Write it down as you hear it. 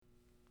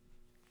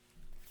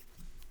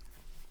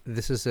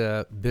This is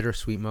a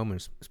bittersweet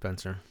moment,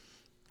 Spencer,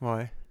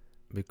 Why?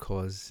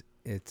 because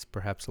it's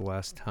perhaps the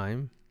last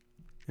time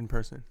In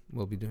person.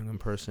 we'll be doing in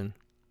person,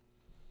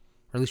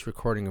 or at least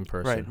recording in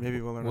person. Right.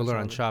 Maybe we'll learn We'll learn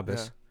on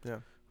Shabbos. Shabbos, Yeah.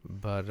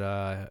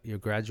 but you're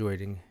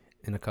graduating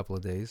in a couple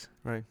of days,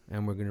 Right.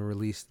 and we're going to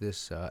release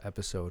this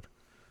episode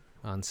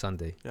on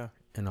Sunday Yeah.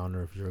 in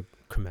honor of your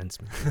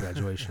commencement and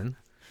graduation.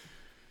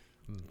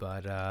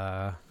 But,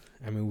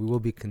 we will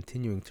be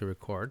continuing to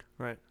record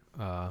Right.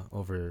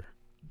 over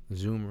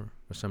Zoom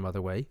or some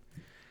other way,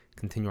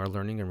 continue our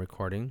learning and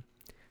recording.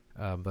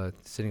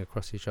 But sitting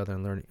across each other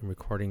and learning and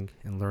recording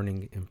and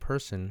learning in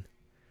person,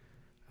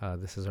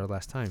 this is our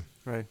last time.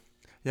 Right.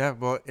 Yeah.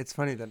 Well, it's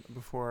funny that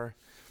before,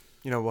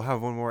 we'll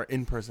have one more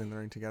in-person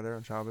learning together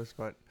on Shabbos,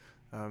 but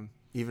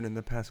even in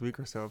the past week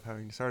or so of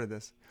having started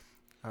this,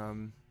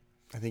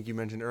 I think you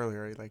mentioned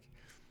earlier, like,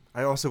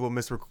 I also will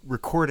miss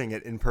recording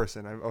it in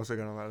person. I've also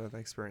got a lot of that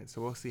experience.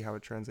 So we'll see how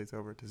it translates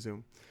over to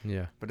Zoom.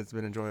 Yeah. But it's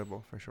been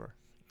enjoyable for sure.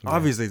 Yeah.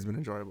 Obviously, it's been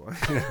enjoyable.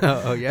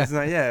 Oh, yeah. It's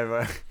not, yeah,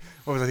 but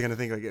what was I going to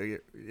think?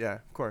 Like, yeah,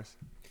 of course.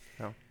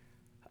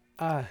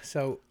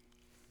 So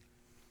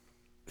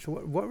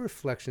what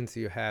reflections do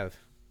you have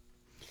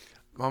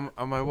On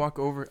my walk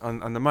over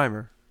on the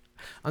Mimer.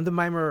 on the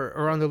Mimer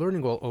or on the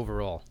learning goal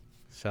overall?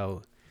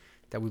 So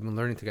that we've been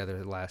learning together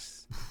the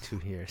last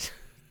 2 years.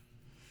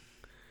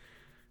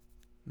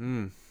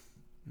 Well,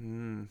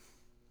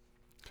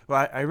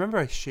 I remember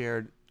I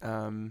shared,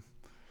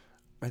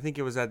 I think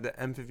it was at the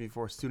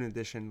M54 student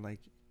edition, like,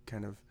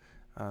 kind of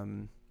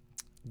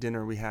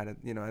dinner we had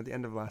at the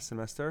end of last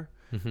semester,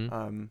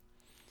 Mm-hmm.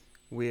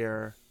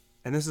 where,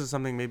 and this is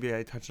something maybe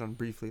I touched on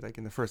briefly, like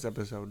in the first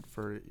episode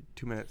for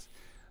 2 minutes,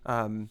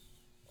 and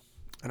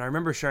I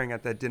remember sharing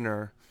at that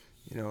dinner,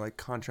 like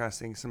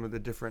contrasting some of the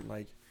different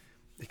like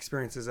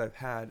experiences I've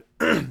had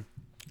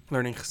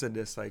learning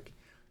Chassidus, like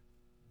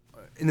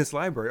in this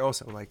library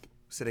also, like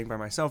sitting by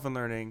myself and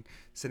learning,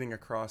 sitting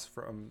across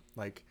from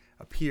like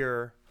a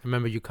peer. I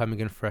remember you coming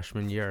in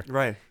freshman year,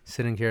 Right.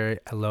 sitting here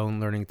alone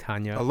learning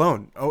Tanya.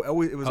 Alone.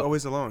 It was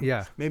always alone.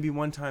 Yeah. Maybe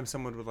one time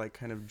someone would like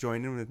kind of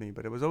join in with me,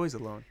 but it was always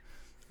alone.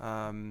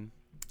 And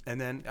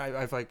then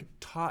I've like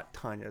taught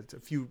Tanya a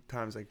few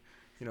times, like,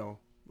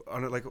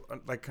 on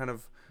like kind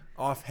of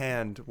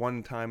offhand,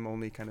 one time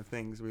only kind of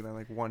things. We learn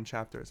like one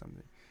chapter or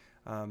something.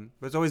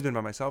 But it's always been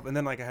by myself. And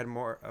then like I had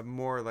a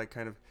more like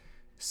kind of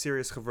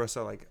serious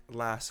chavrusa like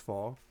last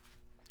fall.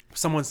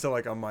 Someone still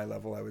like on my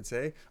level, I would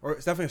say, or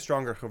it's definitely a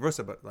stronger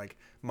chavrusa, but like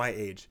my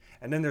age.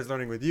 And then there's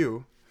learning with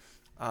you,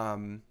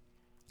 and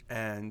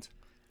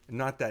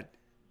not that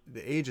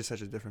the age is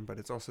such a different, but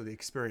it's also the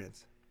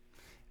experience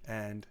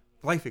and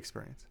life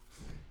experience,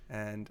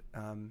 and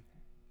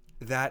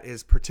that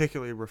is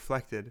particularly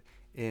reflected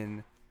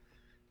in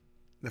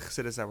the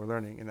Chassidus that we're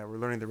learning, and that we're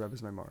learning the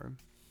Rebbe's Maimarim.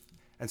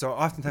 And so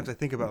oftentimes I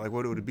think about like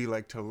what it would be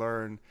like to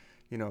learn,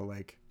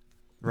 like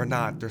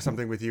Ranat or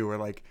something with you, or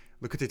like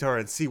Likutei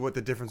Torah, and see what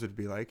the difference would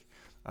be like,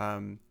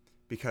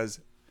 because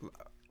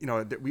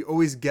we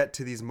always get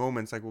to these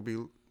moments, like we'll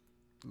be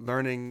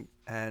learning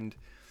and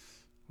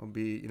we'll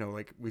be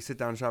like we sit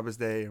down Shabbos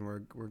day and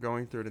we're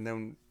going through it, and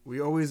then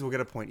we always will get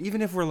a point,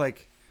 even if we're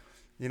like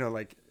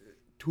like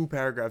 2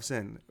 paragraphs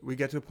in, we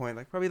get to a point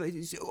like probably like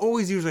it's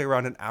always usually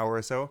around an hour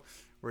or so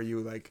where you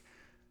like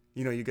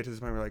you get to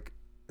this point where like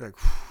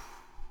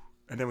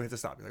and then we have to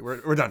stop. Like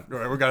we're done.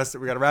 We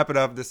gotta wrap it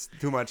up. This is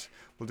too much.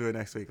 We'll do it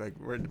next week. Like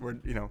we're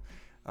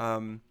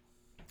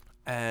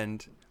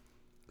and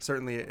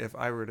certainly if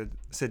I were to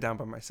sit down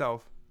by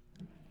myself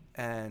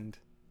and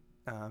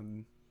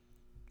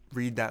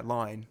read that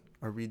line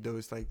or read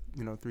those like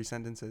 3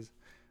 sentences,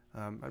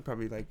 I'd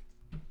probably like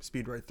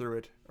speed right through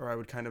it, or I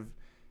would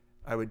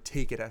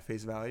take it at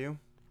face value.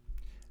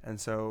 And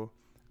so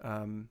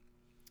there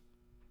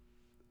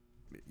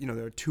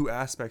are 2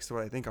 aspects to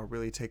what I think I'll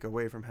really take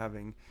away from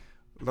having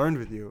learned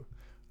with you.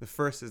 The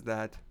first is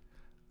that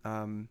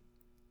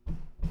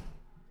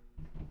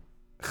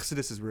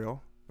Chassidus is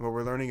real. What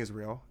we're learning is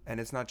real, and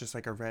it's not just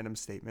like a random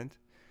statement.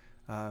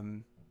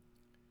 And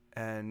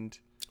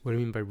what do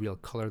you mean by real?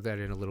 Color that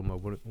in a little more.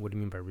 What do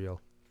you mean by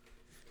real?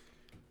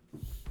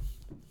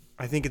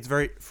 I think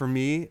for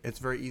me, it's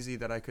very easy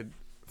that I could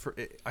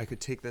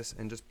take this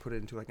and just put it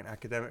into like an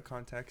academic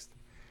context,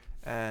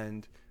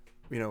 and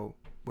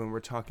when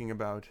we're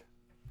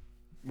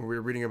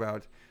reading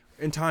about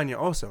in Tanya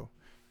also,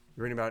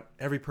 you're reading about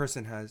every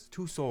person has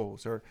 2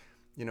 souls, or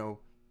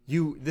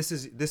this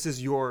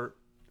is your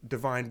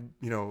divine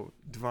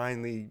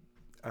divinely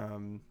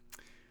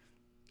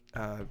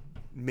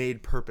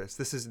made purpose.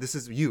 This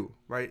is you,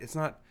 right? It's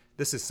not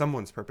this is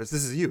someone's purpose.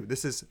 This is you.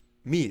 This is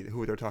me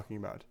who they're talking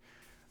about.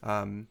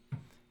 And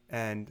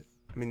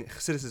I mean,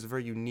 Chassidus is a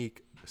very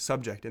unique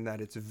subject in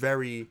that it's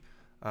very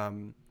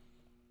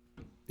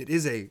it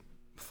is a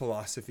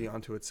philosophy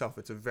unto itself.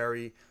 It's a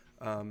very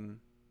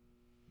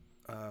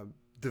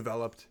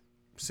developed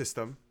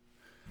system,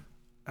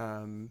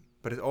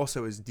 but it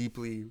also is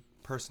deeply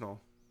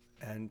personal,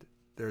 and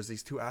there's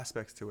these 2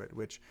 aspects to it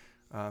which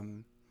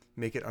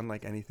make it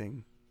unlike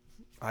anything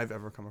I've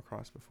ever come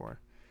across before.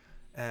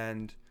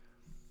 And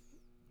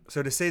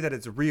So to say that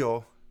it's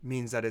real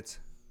means that it's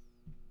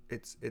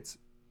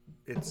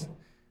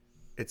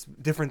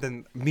different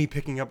than me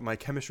picking up my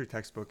chemistry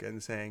textbook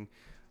and saying,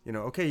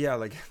 okay, yeah,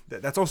 like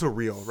that's also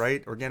real,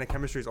 right? Organic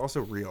chemistry is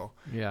also real.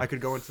 Yeah. I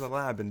could go into the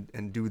lab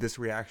and do this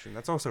reaction.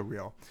 That's also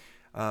real.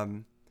 But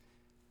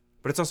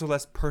it's also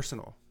less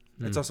personal.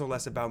 It's also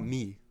less about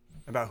me,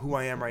 about who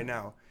I am right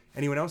now.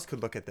 Anyone else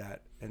could look at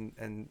that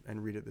and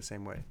read it the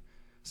same way.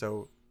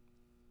 So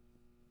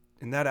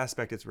in that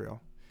aspect, it's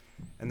real.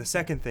 And the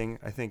second thing,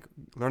 I think,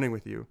 learning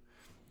with you,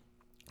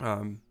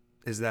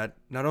 is that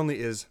not only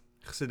is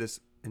Chassidus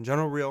in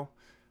general real,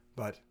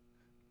 but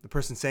the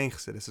person saying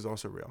Chassidus is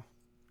also real.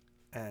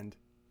 And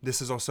this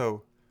was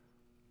also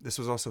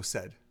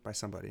said by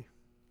somebody.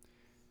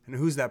 And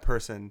who's that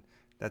person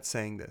that's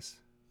saying this,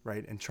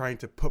 right? And trying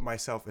to put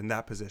myself in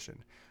that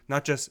position.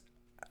 Not just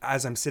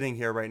as I'm sitting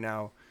here right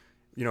now,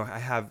 I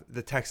have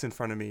the text in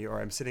front of me, or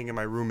I'm sitting in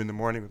my room in the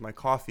morning with my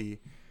coffee,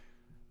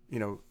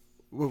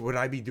 would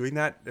I be doing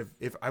that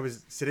if I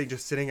was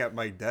sitting at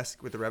my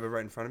desk with the Rebbe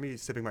right in front of me,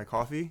 sipping my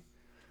coffee?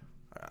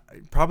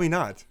 Probably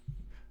not.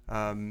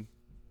 And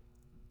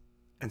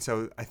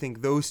so I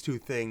think those two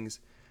things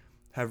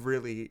have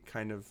really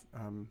kind of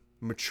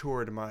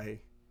matured my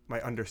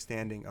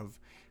understanding of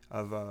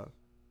a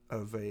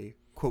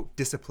quote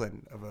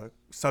discipline, of a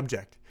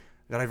subject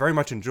that I very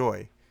much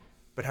enjoy,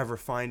 but have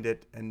refined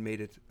it and made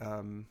it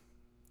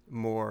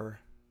more.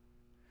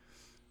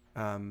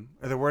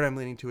 The word I'm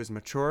leaning to is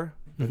mature,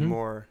 but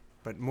more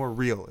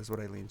real is what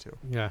I lean to.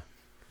 Yeah.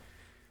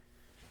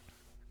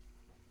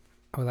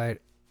 What I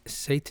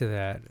say to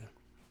that,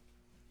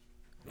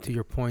 to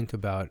your point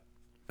about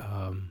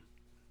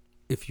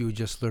if you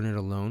just learn it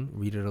alone,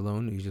 read it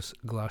alone, you just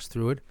gloss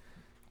through it,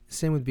 the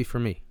same would be for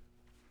me.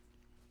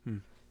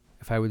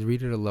 If I would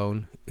read it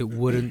alone, it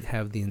wouldn't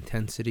have the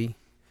intensity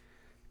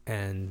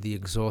and the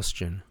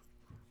exhaustion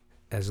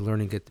as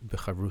learning it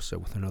b'chavrusa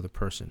with another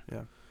person.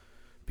 Yeah.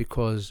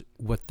 Because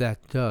what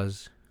that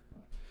does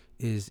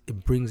is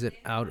it brings it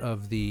out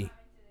of the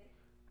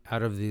how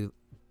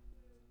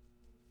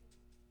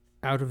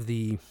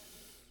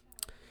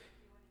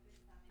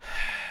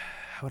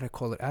would I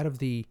call it? Out of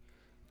the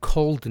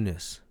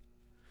coldness,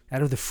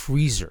 out of the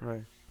freezer,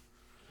 right,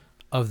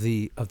 of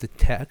the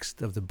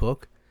text of the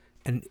book,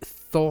 and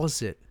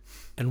thaws it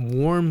and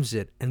warms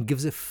it and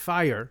gives it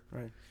fire,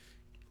 right,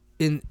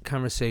 in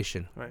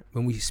conversation, right,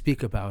 when we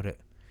speak about it.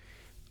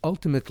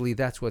 Ultimately,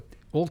 that's what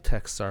all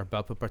texts are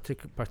about, but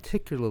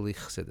particularly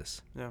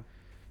Chassidus. Yeah.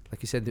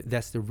 Like you said,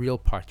 that's the real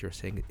part you're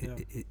saying.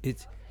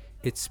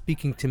 It's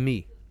speaking to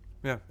me.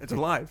 Yeah, it's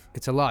alive.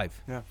 It's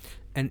alive. Yeah.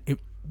 And it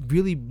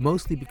really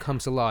mostly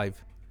becomes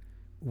alive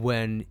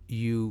when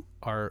you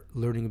are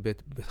learning a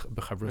bit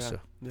b'chavrusa.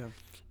 Yeah.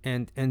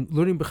 And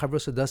learning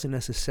b'chavrusa doesn't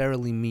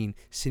necessarily mean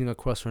sitting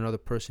across from another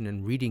person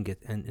and reading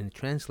it and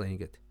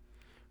translating it.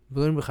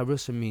 Learning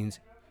b'chavrusa means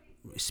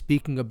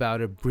speaking about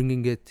it,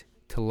 bringing it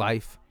to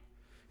life,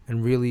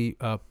 and really,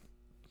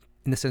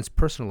 in a sense,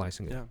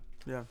 personalizing it.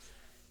 Yeah.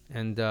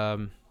 And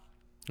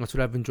that's what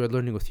I've enjoyed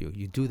learning with you.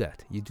 You do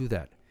that.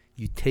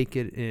 You take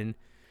it in,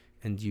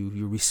 and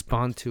you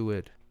respond to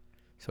it.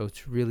 So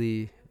it's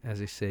really,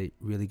 as I say,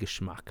 really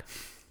geschmack.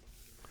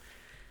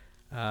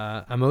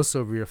 I'm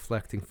also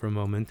reflecting for a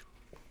moment.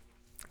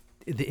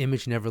 The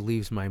image never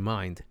leaves my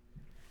mind.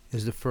 It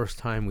was the first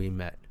time we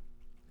met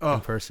in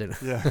person.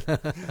 Yeah.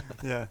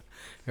 Yeah.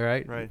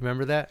 Right?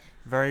 Remember that?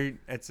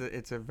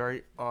 It's a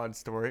very odd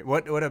story.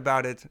 What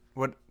about it?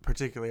 What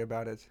particularly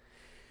about it?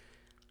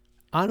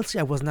 Honestly,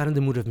 I was not in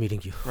the mood of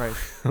meeting you. Right.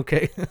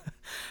 Okay.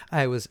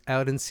 I was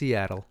out in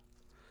Seattle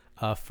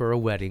for a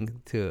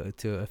wedding to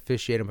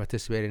officiate and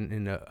participate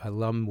in an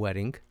alum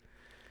wedding.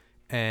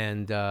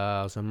 And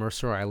I was on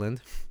Mercer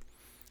Island.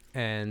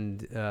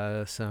 And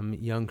some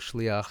young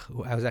shliach,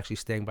 who I was actually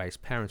staying by his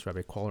parents,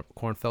 Rabbi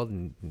Kornfeld,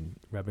 and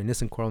Rabbi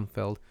Nissen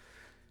Kornfeld,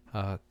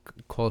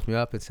 calls me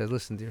up and says,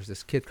 "Listen, there's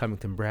this kid coming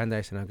to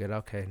Brandeis," and I get,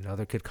 "Okay,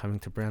 another kid coming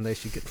to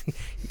Brandeis." You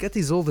get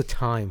these all the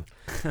time.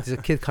 There's a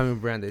kid coming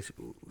to Brandeis.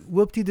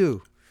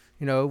 Whoop-de-doo.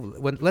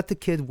 Let the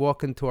kid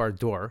walk into our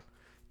door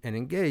and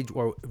engage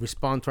or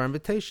respond to our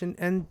invitation,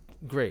 and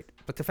great.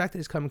 But the fact that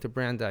he's coming to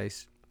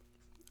Brandeis,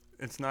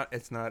 it's not.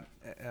 there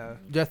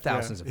are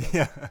thousands of them.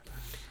 Yeah.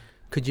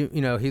 Could you,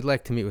 he'd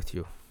like to meet with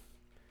you.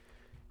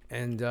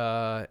 And,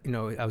 I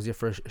was there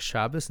for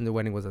Shabbos, and the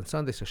wedding was on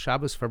Sunday. So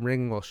Shabbos, from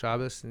ringing all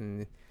Shabbos.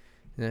 And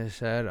I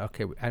said,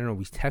 okay, I don't know,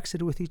 we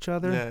texted with each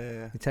other.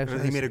 Yeah.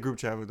 He made a group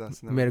chat with us.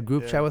 He made a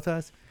group chat with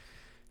us.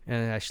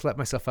 And I schlepped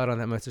myself out on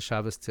that Motzei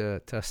Shabbos to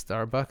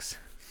Starbucks.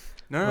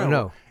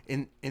 No.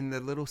 In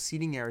the little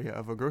seating area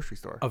of a grocery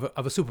store.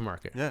 Of a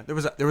supermarket. Yeah. There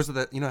was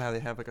how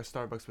they have like a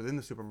Starbucks within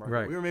the supermarket.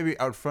 Right. We were maybe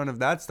out front of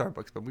that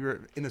Starbucks, but we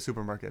were in the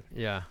supermarket.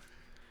 Yeah.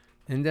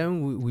 And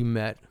then we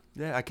met.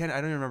 Yeah, I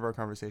don't remember our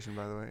conversation,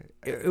 by the way.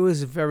 It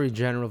was very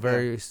general,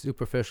 very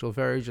superficial,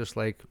 very just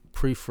like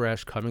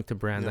pre-fresh, coming to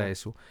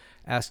Brandeis.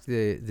 Ask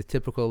the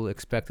typical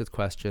expected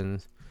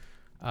questions.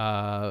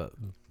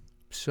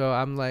 So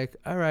I'm like,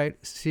 all right,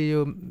 see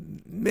you.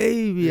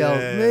 Maybe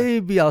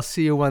Yeah. I'll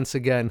see you once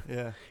again.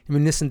 Yeah. I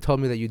mean, Nissen told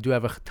me that you do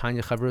have a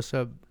Tanya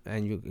Chavrusa,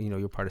 and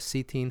you're part of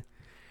C-Teen.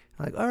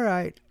 I'm like, all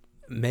right,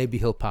 maybe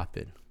he'll pop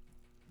in.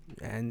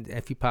 And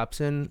if he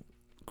pops in,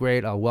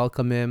 great, I'll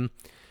welcome him.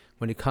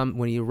 When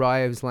he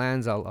arrives,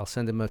 lands, I'll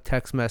send him a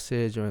text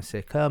message or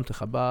say, come to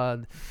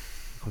Chabad,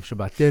 come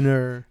Shabbat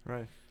dinner.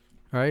 Right.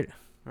 Right?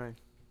 Right.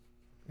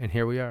 And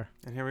here we are.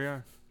 And here we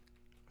are.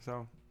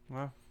 So,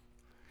 well.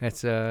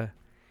 It's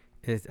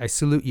I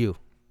salute you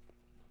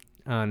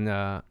on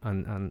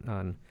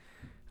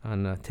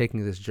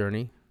taking this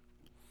journey,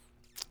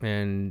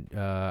 and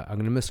I'm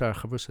gonna miss our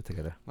chavrusa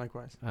together.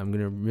 Likewise. I'm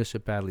gonna miss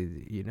it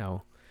badly.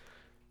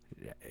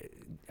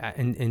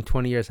 In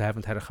 20 years I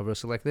haven't had a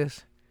chavrusa like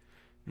this,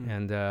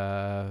 and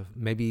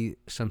maybe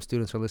some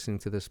students are listening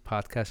to this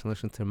podcast and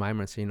listening to Maimer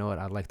and say, you know what,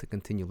 I'd like to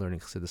continue learning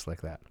chassidus like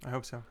that. I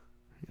hope so.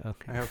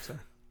 Okay. I hope so.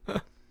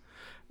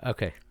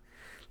 Okay,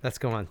 let's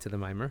go on to the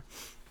Maimer.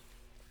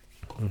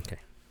 Okay.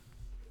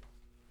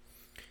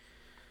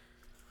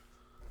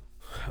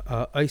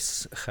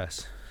 Ice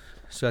Ches.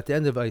 So at the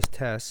end of Ice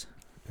Tes,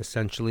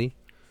 essentially,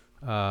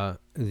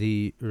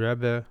 the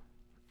Rebbe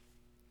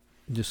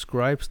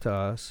describes to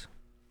us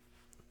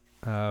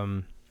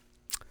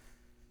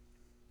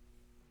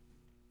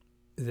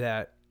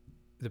that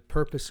the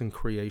purpose in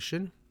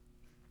creation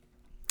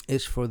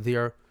is for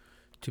there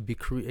to be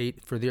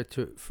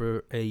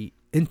for a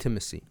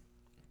intimacy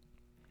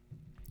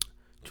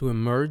to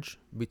emerge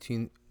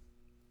between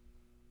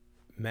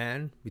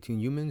man, between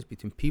humans,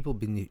 between people,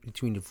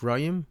 between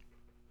Ephraim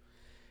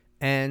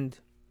and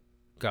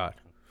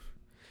God.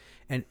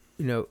 And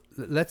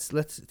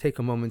let's take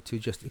a moment to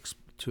just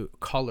to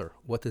color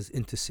what does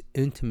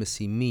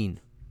intimacy mean.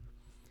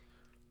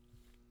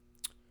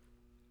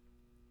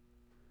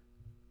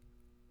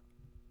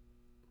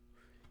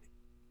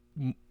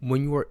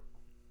 When you are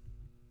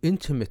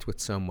intimate with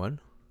someone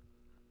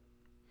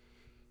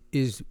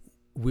is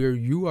where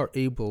you are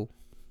able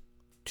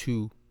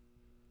to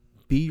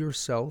be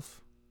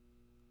yourself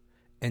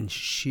and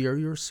share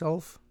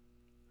yourself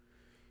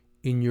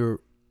in your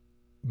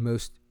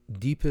most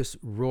deepest,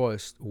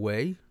 rawest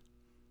way,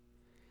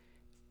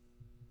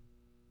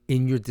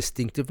 in your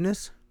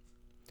distinctiveness,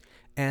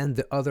 and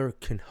the other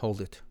can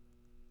hold it.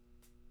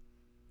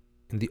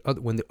 And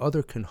when the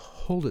other can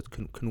hold it,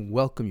 can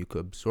welcome you, can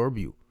absorb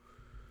you,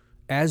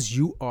 as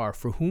you are,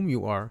 for whom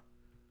you are,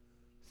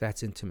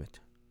 that's intimate.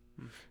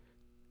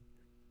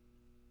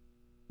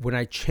 When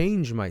I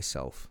change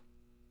myself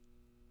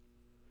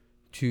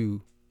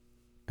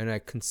and I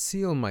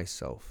conceal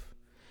myself,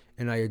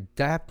 and I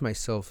adapt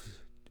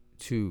myself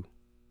to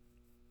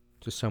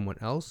someone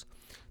else,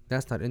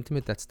 that's not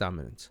intimate, that's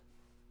dominance.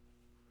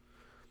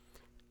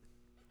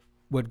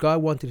 What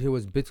God wanted here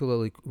was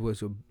bittul,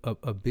 was a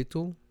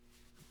bittul,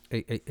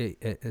 a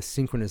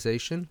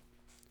synchronization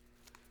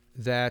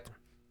that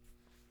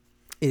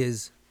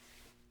is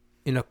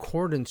in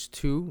accordance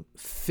to,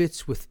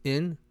 fits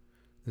within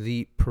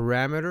the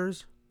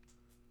parameters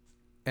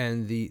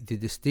and the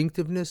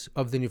distinctiveness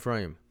of the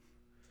Nivraim.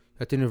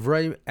 That the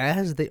Nivraim,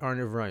 as they are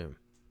Nivraim,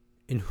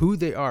 in who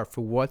they are,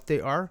 for what they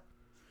are,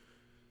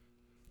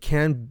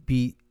 can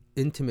be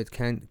intimate,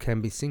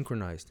 can be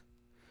synchronized,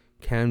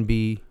 can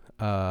be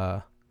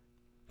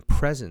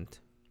present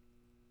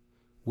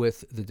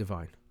with the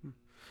divine.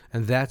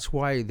 And that's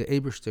why the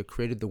Eibishter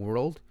created the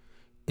world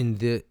in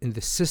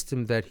the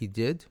system that he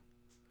did,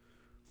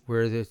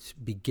 where it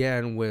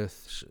began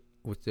with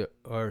the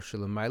Ar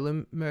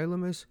Shalamaylam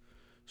Me'elamis,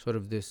 sort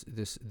of this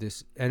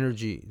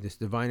energy, this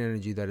divine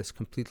energy that is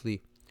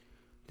completely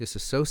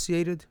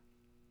disassociated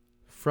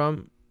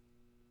from,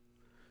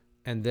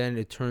 and then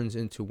it turns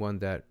into one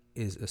that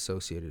is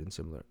associated and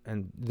similar.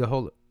 And the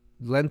whole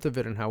length of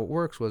it and how it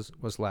works was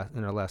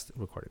in our last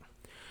recording.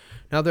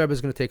 Now the Rebbe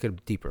is going to take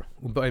it deeper.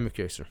 In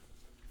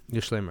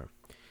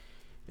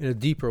a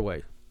deeper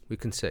way, we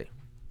can say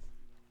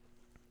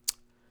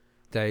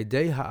that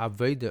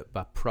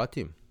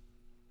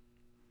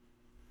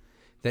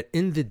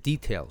in the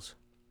details,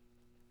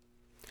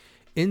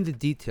 in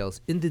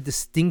the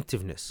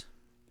distinctiveness,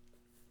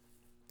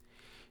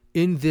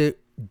 in the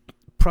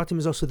pratim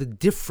is also the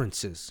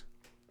differences.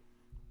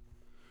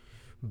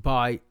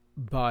 By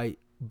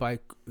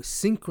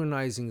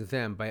synchronizing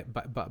them, by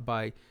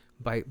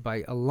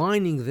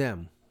aligning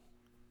them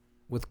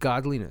with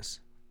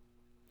godliness,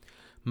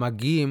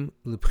 magim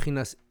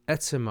libchinas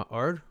etzem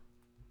ha'or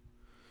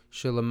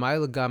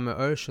shelamayla gam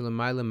ha'or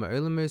shelamayla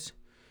ma'olamis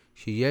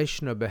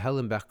sheyeshna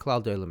behelim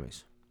b'klal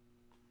d'olamis.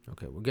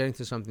 Okay, we're getting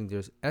to something.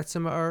 There's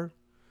etzem ha'or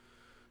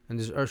and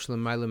there's or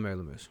shelamayla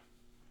ma'olamis.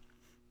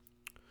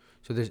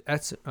 So there's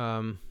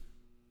etzem.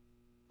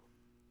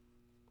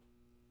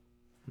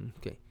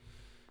 Okay,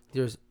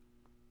 there's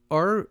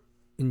or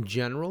in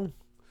general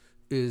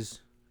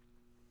is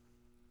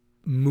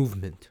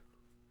movement.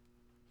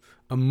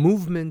 A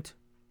movement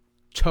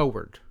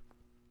toward.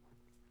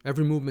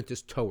 Every movement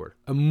is toward.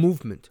 A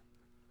movement.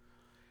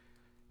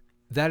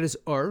 That is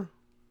or.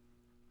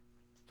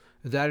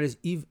 That is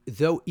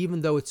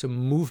even though it's a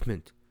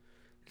movement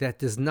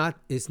that is not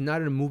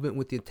a movement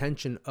with the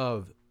intention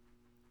of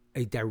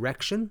a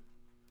direction.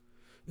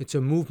 It's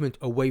a movement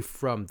away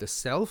from the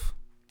self.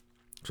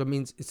 So it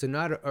means it's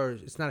not a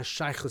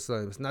shaykhus,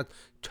 it's not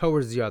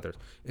towards the other.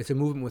 It's a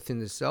movement within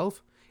the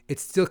self.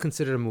 It's still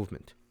considered a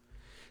movement.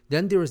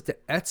 Then there is the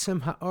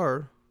etzem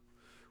ha'ar,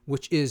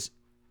 which is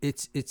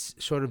it's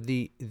sort of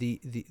the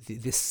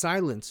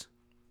silence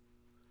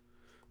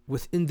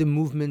within the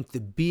movement,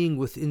 the being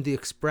within the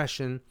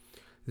expression,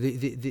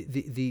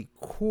 the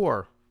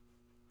core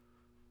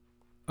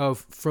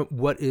of from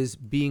what is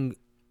being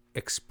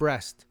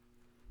expressed.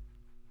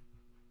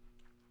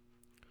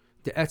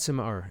 The etzem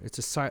ha'ar, it's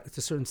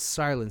a certain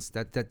silence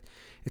that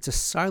it's a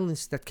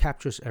silence that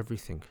captures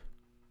everything.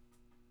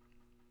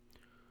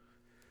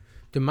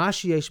 The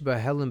mashiyesh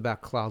ba'helim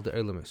ba'klal the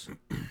elamis.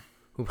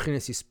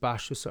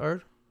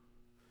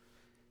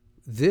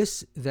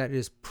 This that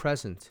is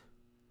present,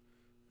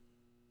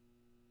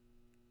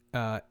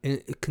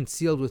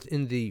 concealed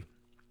within the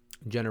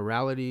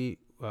generality,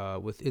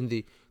 within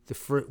the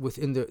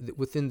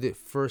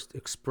first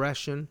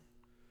expression,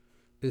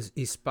 is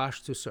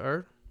ispashtu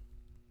sa'ar.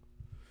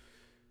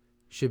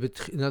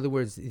 In other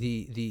words,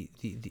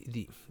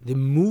 the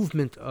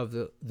movement of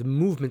the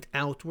movement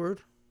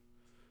outward,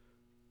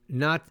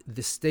 not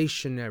the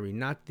stationary,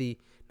 not the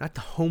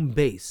home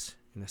base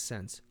in a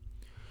sense.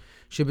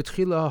 That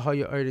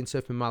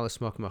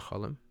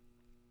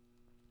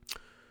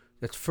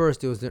first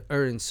there was an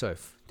in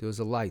Sof, there was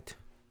a light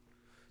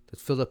that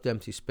filled up the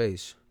empty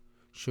space.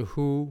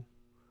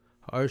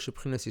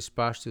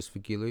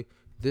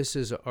 This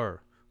is a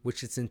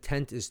which its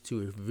intent is to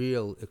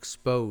reveal,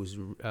 expose,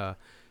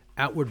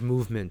 outward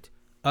movement,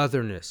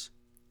 otherness.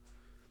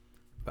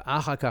 And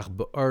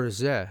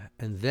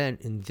then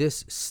in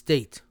this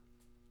state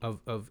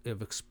of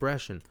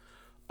expression,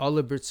 there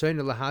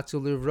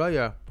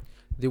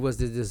was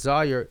the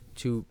desire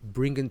to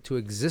bring into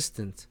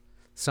existence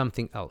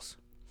something else.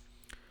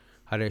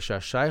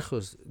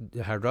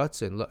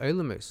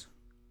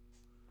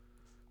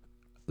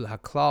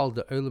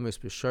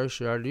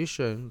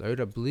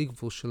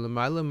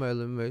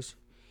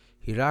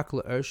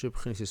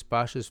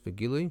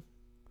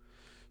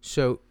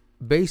 So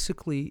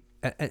basically,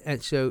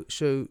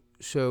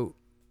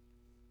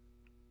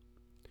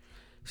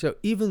 so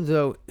even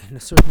though in a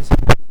certain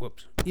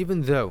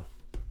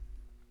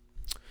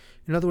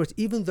in other words,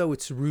 even though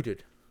it's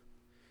rooted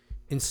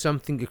in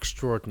something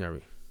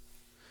extraordinary,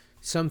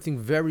 something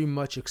very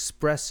much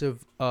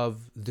expressive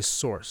of the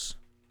source,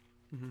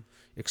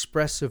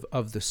 expressive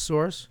of the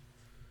source,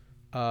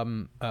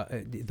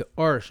 the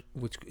art,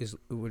 which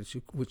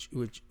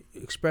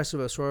expressive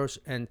of source,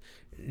 and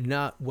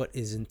not what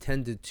is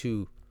intended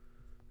to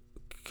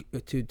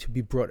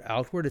be brought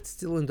outward. It's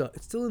still in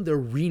the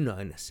arena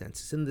in a sense.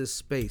 It's in this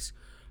space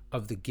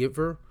of the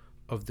giver,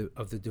 of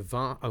the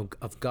divine,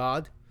 of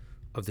God,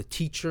 of the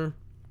teacher,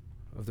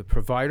 of the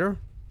provider.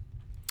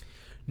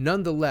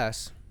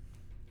 Nonetheless,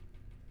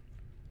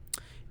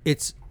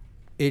 it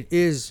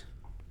is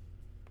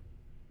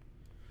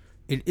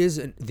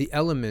the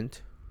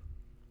element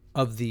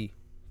of the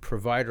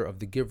provider, of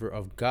the giver,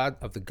 of God,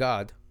 of the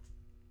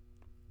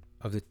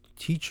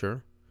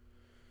teacher,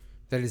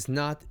 that is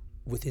not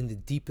within the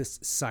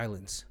deepest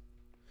silence,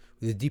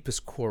 the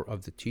deepest core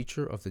of the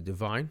teacher, of the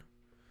divine,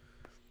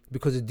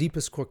 because the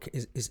deepest core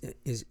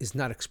is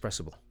not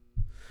expressible.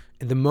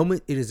 And the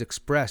moment it is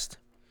expressed,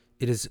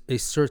 it is a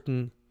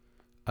certain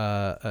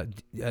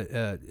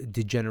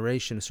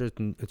degeneration, a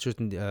certain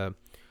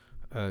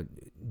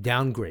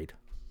downgrade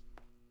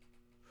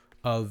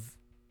of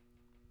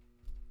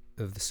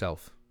the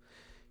self.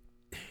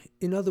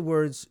 In other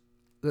words,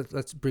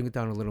 let's bring it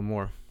down a little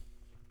more.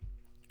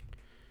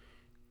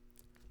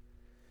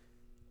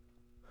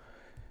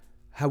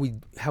 How we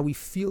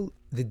feel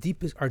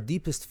our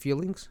deepest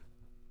feelings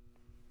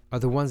are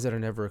the ones that are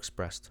never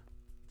expressed.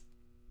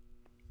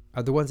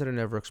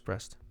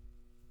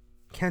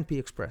 Can't be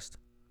expressed.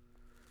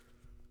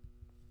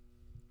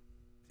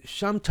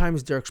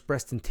 Sometimes they're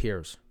expressed in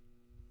tears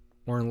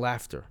or in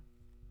laughter.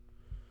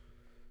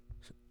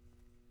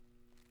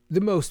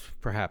 The most,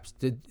 perhaps,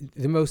 the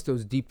most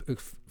those deep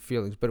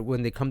feelings. But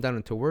when they come down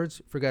into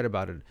words, forget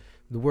about it.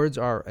 The words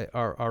are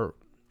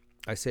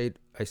I say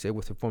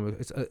with a form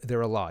of,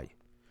 they're a lie.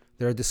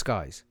 They're a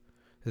disguise.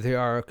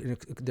 They're a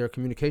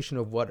communication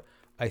of what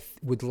I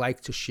would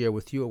like to share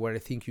with you, or what I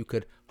think you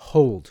could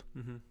hold.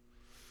 Mm-hmm.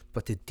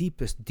 But the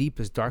deepest,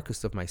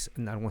 darkest of my,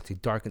 and I don't want to say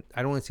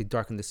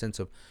dark in the sense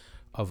of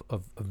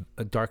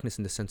a darkness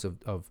in the sense of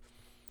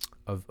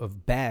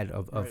bad,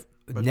 of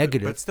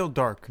negative, but still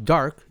dark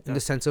in the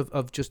sense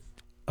of just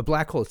a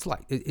black hole. It's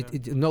light.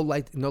 No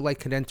light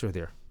can enter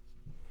there.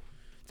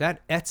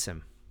 That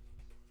etzem,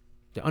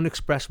 the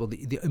unexpressible,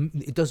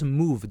 it doesn't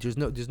move.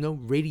 There's no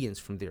radiance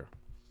from there.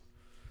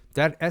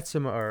 That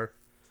etzem are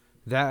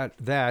that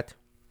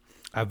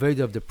aveda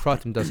of the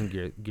pratim doesn't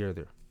gear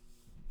there.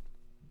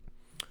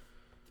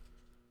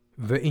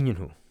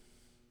 Ve'inyanhu.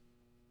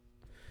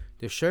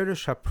 The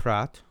sheresh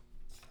haprat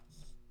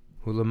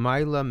hu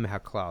l'mayla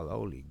mehaklal.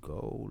 Holy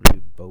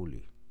goly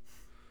boli.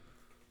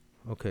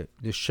 Okay,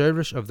 the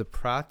shirish of the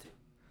prat,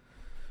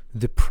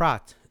 the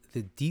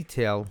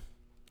detail.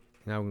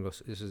 Now we're gonna go.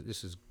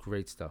 This is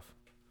great stuff.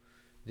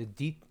 The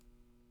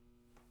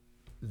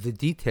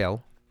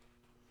detail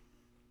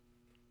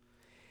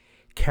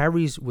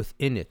carries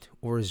within it,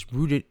 or is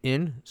rooted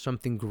in,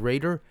 something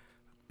greater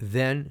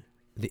than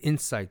the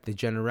insight, the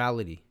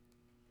generality.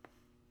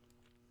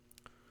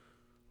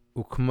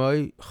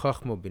 Ukmai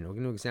chachmo bina. We're going to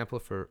give an example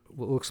for.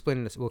 We'll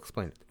explain this. We'll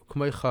explain it.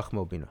 Ukmai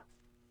chachmo bina.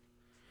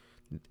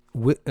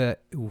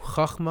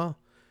 Chachma,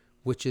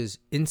 which is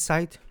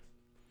insight,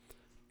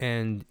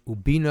 and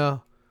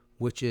ubina,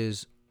 which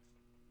is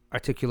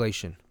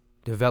articulation,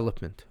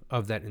 development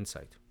of that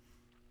insight.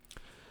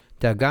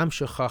 Dagam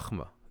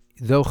shechachma,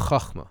 though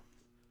chachma,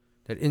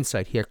 that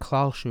insight here,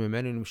 klal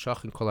shemimenu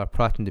nimshachin kol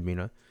hapratim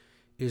debina,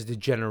 is the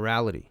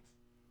generality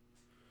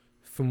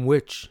from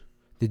which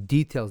the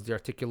details, the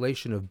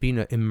articulation of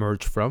bina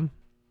emerge from.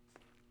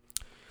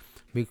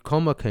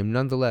 Mikoma came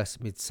nonetheless,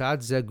 mitzad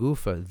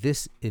zegufa,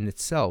 this in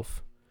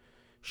itself,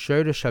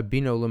 shirish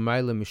habina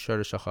u'lemaila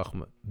mishirish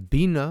hachachma.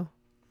 Bina,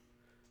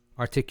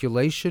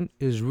 articulation,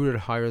 is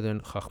rooted higher than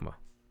chachma.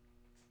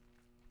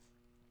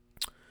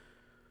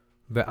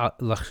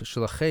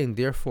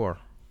 Therefore,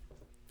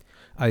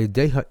 by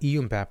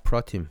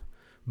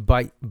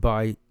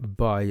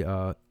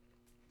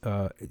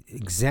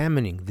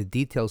examining the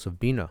details of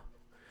bina,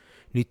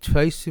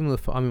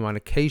 on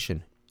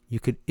occasion, you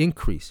could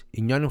increase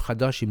inyanim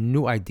chadashim,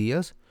 new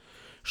ideas,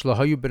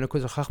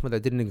 that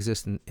didn't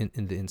exist in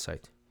the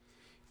insight.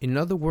 In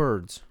other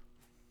words,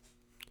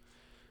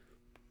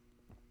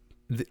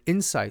 the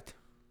insight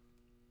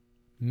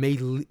may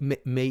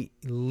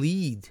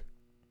lead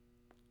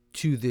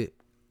to the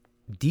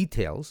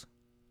details,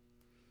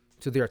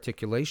 to the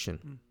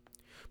articulation,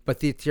 but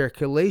the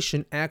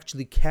articulation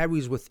actually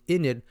carries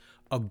within it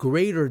a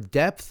greater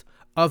depth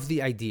of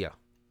the idea.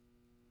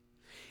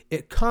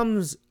 It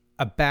comes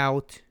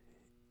about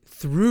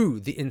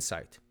through the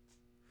insight,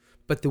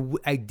 but the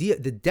idea,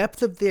 the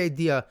depth of the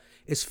idea,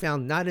 is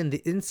found not in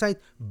the insight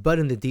but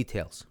in the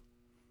details.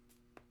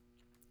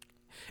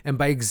 And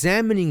by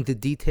examining the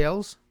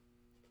details,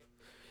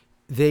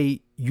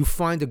 you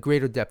find a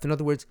greater depth. In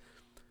other words,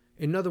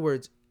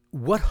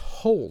 what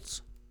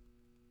holds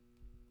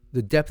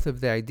the depth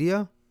of the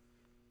idea?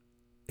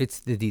 It's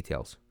the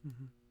details.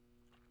 Mm-hmm.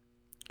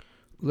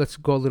 Let's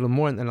go a little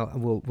more, and then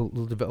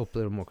we'll develop a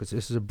little more, because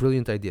this is a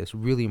brilliant idea. It's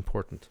really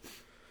important.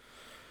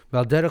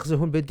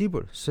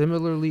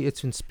 Similarly,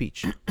 it's in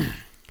speech.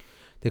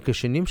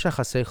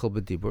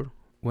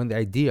 When the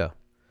idea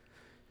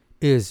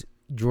is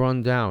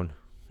drawn down,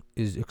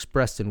 is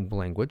expressed in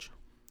language,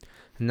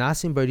 you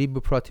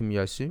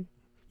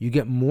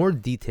get more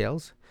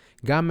details,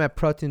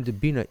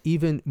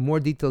 even more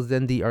details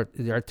than the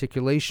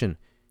articulation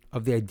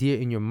of the idea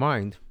in your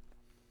mind.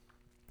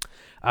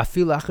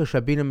 Even after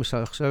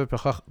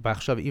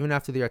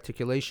the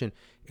articulation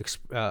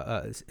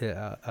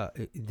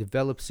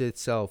develops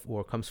itself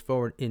or comes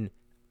forward in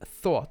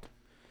thought,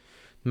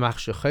 like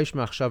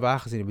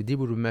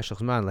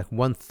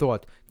one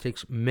thought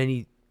takes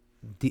much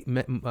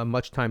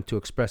time to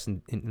express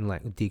in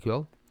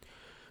detail.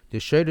 The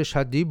shirish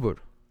hadibur,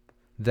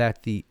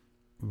 that the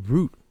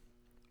root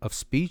of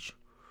speech,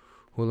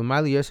 is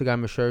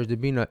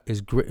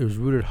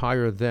rooted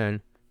higher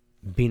than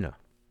bina.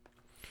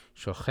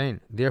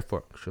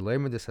 Therefore,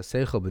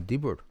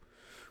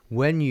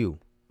 when you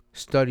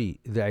study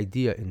the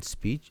idea in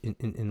speech,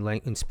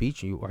 in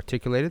speech, you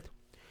articulate it,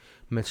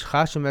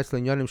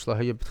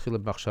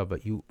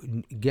 you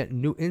get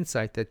new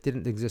insight that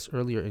didn't exist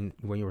earlier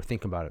when you were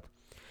thinking about it.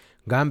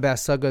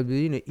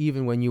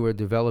 Even when you were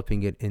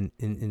developing it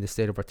in the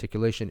state of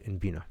articulation in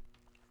bina.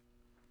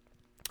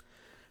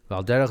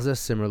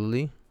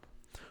 Similarly,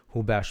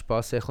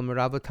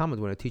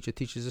 when a teacher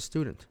teaches a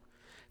student,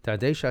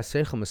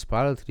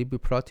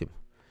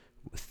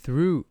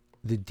 through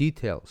the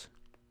details,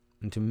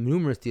 into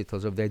numerous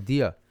details of the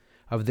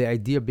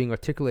idea being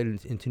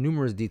articulated into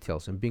numerous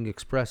details and being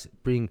expressed,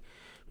 the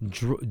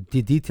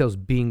details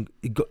being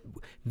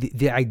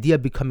the idea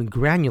becoming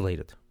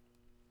granulated.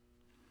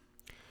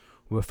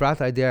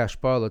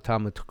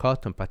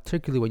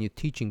 Particularly when you're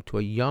teaching to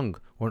a young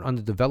or an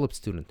underdeveloped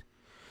student,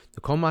 the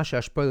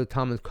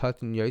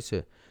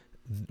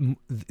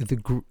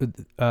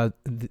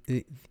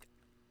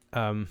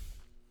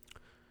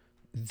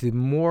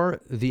more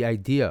the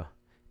idea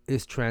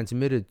is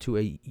transmitted to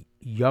a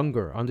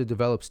younger,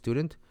 underdeveloped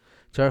student,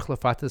 you have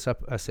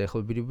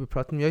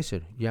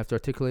to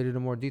articulate it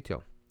in more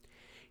detail.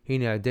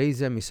 Through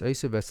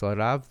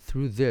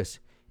this,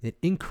 it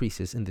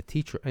increases in the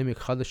teacher a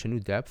new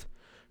depth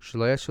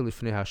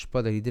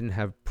that he didn't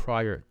have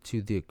prior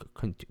to the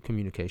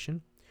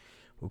communication.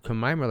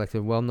 Like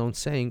the well-known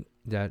saying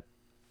that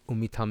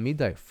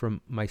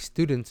from my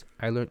students,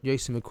 I learned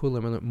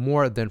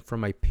more than from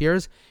my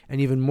peers,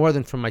 and even more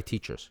than from my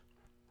teachers.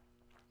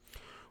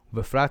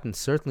 And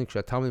certainly,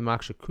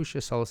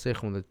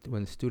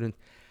 when the student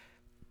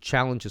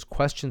challenges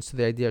questions to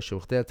the idea,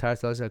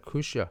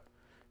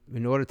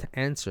 in order to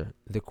answer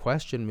the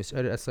question,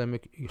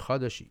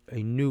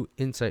 a new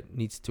insight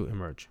needs to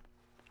emerge.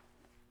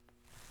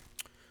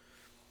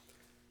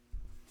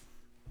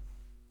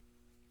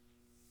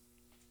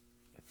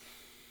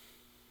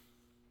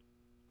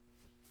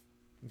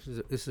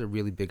 This is a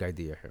really big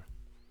idea here.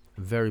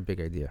 A very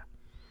big idea.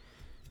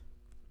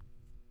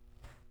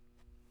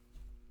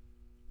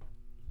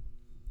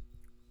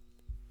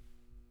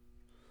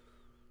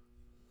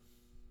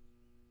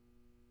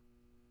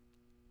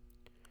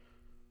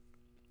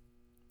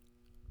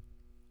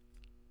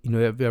 You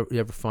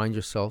ever find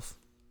yourself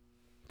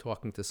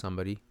talking to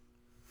somebody,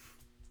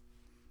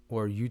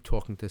 or you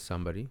talking to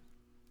somebody,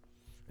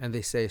 and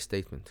they say a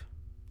statement.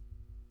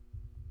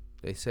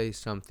 They say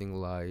something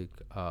like,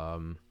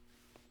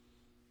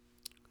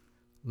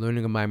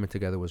 learning a Maimon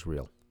together was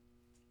real.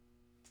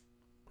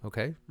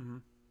 Okay? Mm-hmm.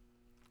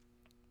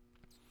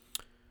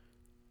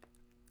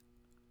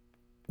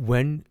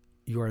 When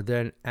you are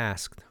then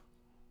asked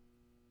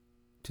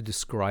to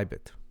describe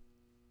it,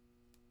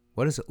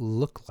 what does it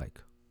look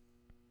like?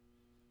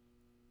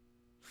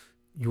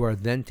 You are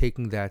then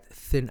taking that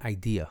thin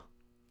idea.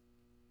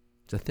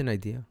 It's a thin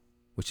idea,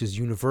 which is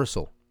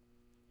universal.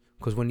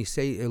 Because when you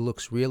say it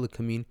looks real, it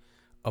can mean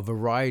a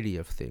variety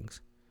of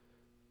things.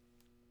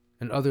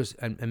 And others,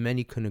 and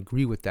many can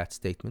agree with that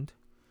statement.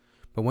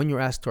 But when you're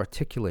asked to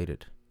articulate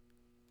it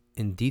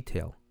in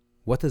detail,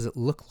 what does it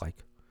look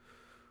like?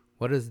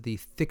 What is the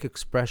thick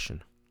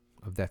expression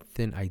of that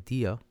thin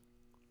idea?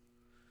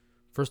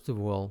 First of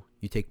all,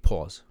 you take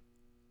pause.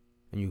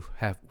 And you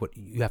have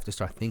to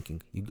start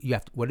thinking. You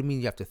have to, what do you mean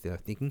you have to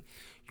start thinking?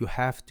 You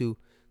have to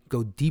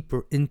go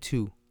deeper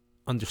into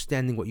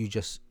understanding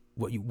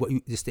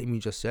the statement you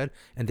just said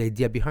and the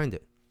idea behind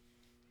it.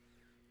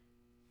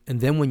 And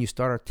then when you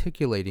start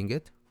articulating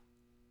it,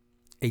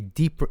 a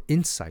deeper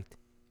insight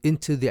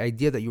into the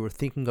idea that you were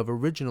thinking of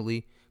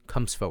originally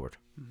comes forward.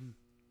 Mm-hmm.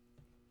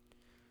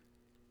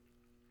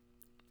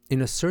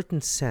 In a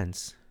certain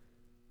sense,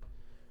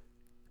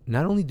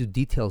 not only do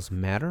details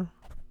matter,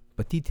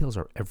 but details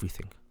are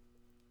everything.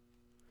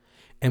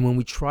 And when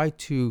we try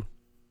to,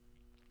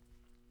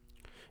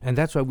 and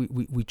that's why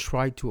we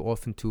try too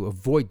often to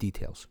avoid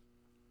details,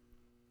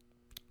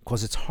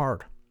 because it's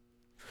hard.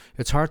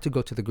 It's hard to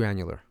go to the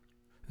granular.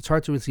 It's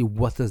hard to really see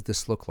what does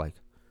this look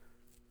like.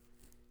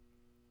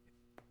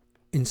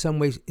 In some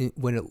ways,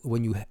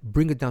 when you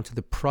bring it down to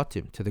the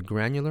pratim, to the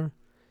granular,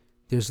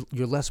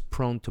 you're less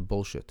prone to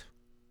bullshit.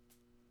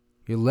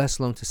 You're less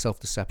prone to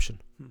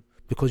self-deception,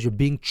 because you're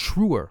being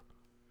truer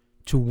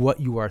to what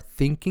you are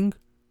thinking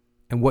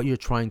and what you're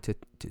trying to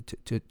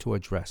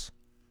address.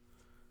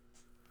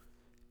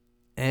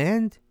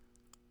 And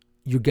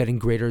you're getting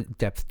greater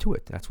depth to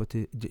it. That's what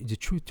the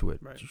truth to it,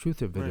 right. The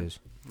truth of it is.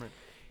 Right.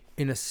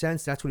 In a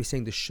sense, that's what he's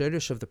saying. The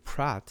shirish of the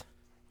prat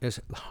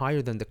is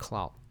higher than the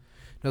klal.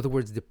 In other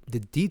words, the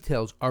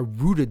details are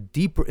rooted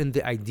deeper in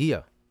the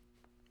idea,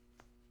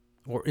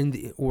 or in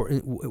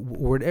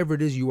whatever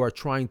it is you are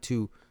trying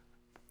to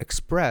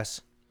express,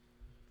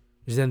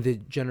 than the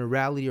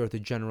generality or the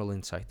general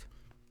insight.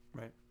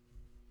 Right.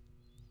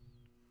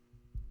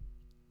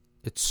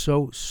 It's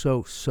so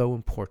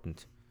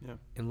important. Yeah.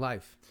 In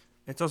life.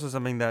 It's also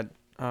something that,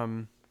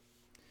 in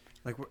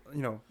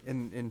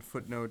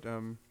footnote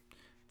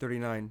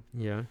 39,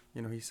 Yeah.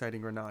 He's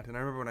citing Ranat. And I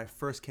remember when I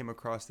first came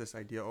across this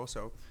idea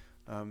also,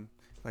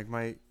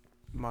 my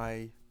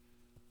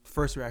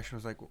first reaction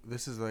was like,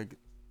 this is like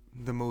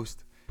the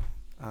most,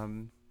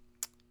 I'll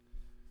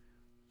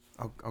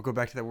go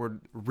back to that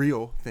word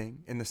real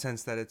thing, in the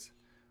sense that it's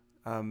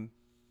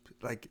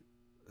like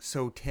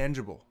so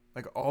tangible.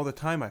 Like all the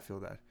time I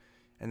feel that.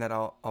 And that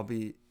I'll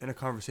be in a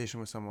conversation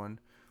with someone,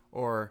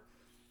 or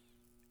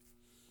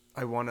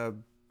I want to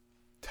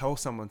tell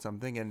someone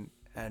something, and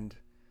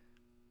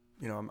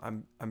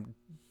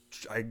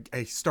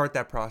I start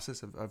that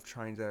process of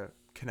trying to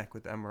connect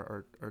with them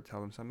or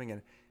tell them something,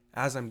 and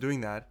as I'm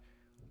doing that,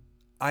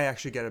 I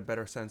actually get a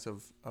better sense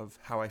of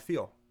how I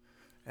feel,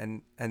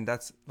 and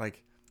that's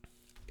like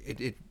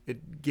it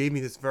gave me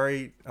this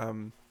very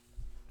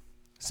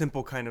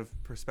simple kind of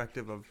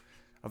perspective of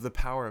the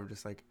power of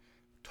just like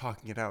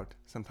talking it out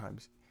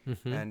sometimes.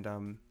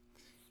 Mm-hmm.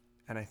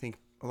 And I think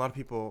a lot of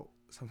people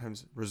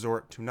sometimes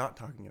resort to not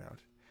talking it out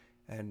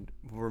and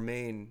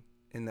remain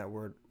in the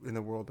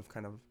world of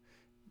kind of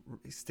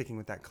sticking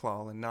with that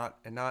klal and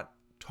not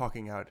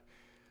talking out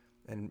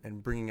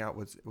and bringing out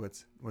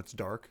what's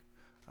dark.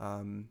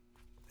 And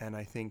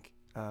I think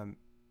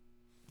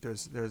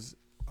there's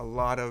a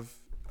lot of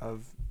a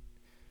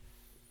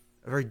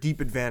very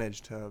deep advantage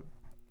to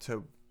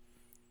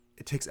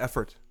it takes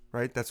effort,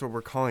 right? That's what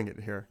we're calling it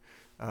here,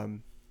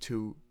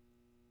 to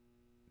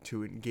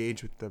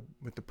engage with the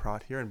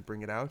prat here and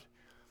bring it out.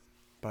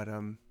 But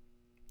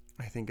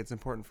I think it's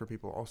important for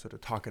people also to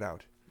talk it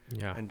out.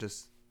 Yeah.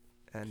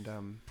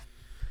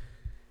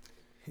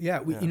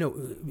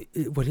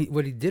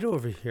 What he did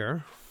over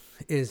here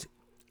is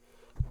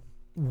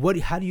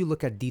how do you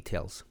look at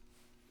details?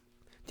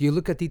 Do you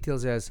look at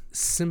details as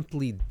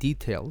simply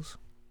details,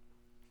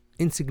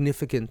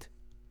 insignificant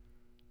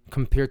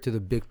compared to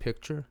the big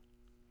picture?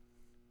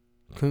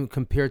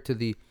 compared to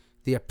the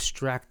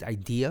abstract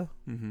idea.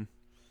 Mm-hmm.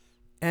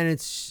 And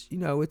it's,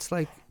 it's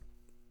like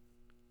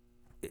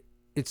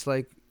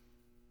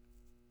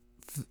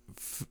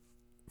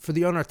for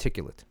the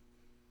unarticulate,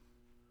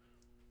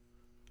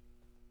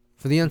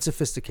 for the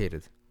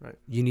unsophisticated, right,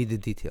 you need the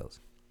details.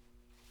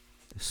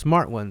 The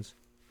smart ones,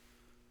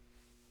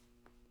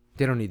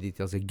 they don't need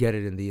details. They get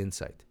it in the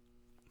insight.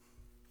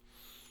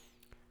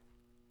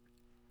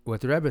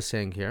 What the Rebbe is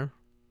saying here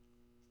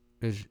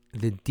is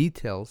the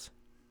details,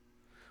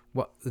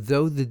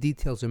 though the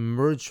details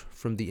emerge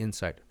from the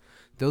insight,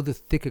 though the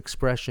thick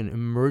expression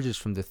emerges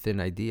from the thin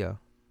idea,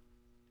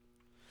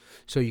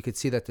 so you could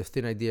see that the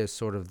thin idea is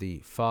sort of the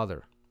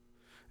father,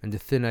 and the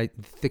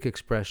thick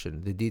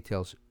expression, the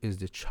details, is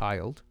the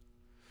child,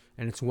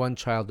 and it's one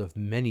child of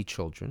many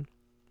children,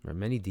 or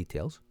many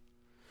details.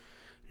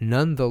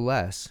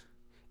 Nonetheless,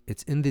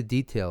 it's in the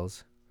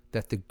details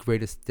that the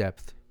greatest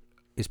depth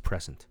is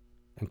present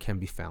and can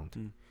be found.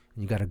 And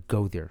you got to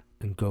go there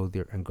and go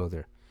there and go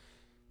there.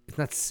 It's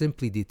not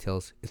simply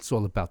details, it's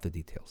all about the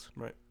details.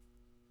 Right.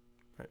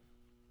 Right.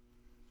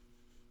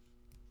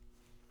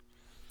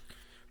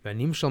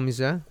 V'nimshal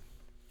mizeh,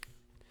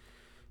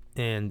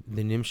 and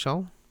the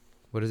nimshal,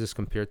 what is this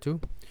compared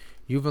to?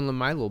 Yuvan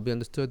l'maylo will be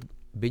understood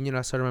binyan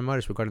asar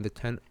ma'amaris, regarding the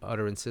 10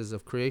 utterances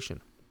of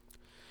creation.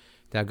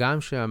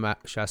 Da'agam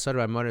she'asar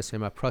ma'amaris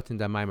hema pratin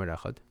da'maymer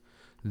echad,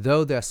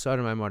 though the asar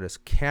ma'amaris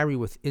carry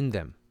within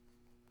them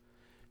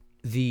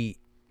the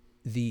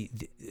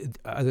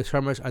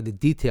terms are the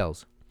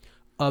details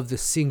of the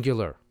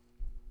singular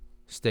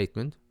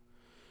statement,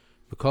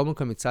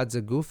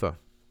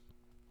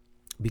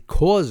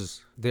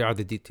 because they are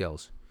the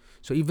details.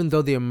 So even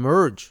though they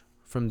emerge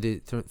from the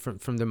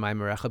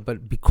Maimer Echad,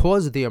 but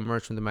because they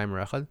emerge from the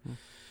Maimer Echad,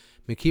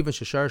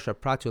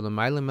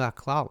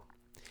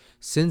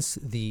 since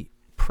the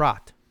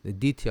prat, the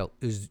detail,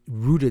 is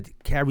rooted,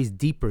 carries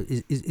deeper,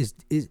 is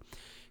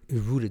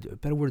rooted. A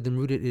better word than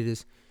rooted,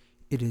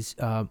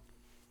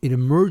 it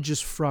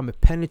emerges from,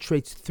 it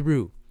penetrates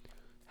through,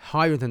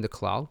 higher than the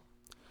klal.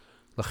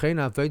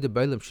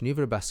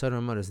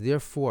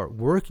 Therefore,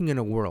 working in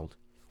a world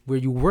where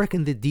you work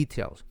in the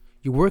details,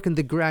 you work in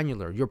the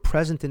granular, you're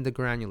present in the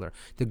granular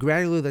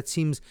that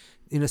seems,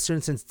 in a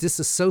certain sense,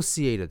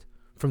 disassociated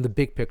from the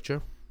big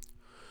picture.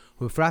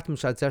 But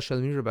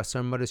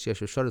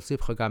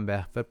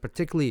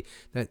particularly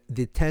that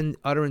the 10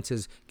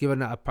 utterances give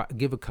a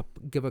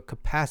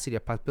capacity, a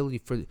possibility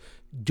for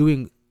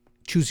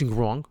choosing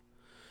wrong.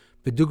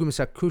 In other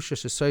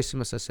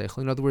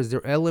words, there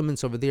are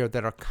elements over there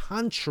that are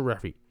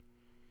contrary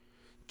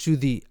to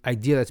the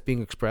idea that's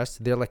being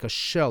expressed. They're like a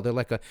shell, they're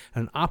like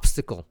an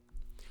obstacle.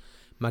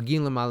 You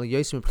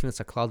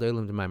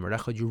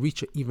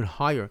reach even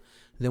higher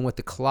than what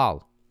the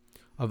klal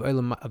of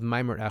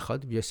Maimer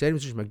Echad.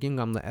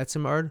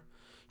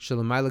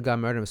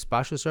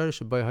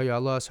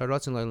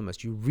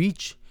 You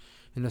reach,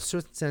 in a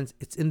certain sense,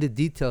 it's in the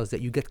details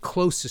that you get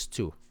closest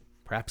to,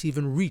 perhaps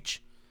even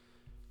reach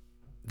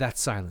that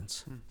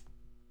silence.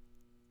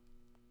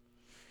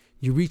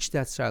 You reach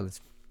that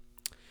silence,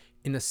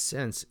 in a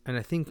sense, and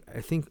I think,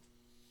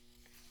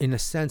 in a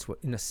sense,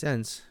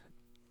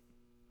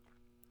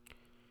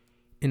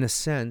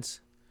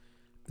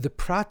 the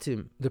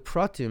pratim, the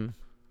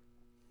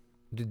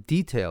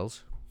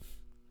details,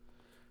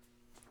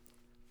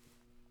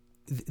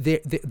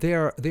 they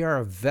are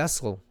a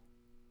vessel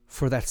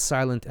for that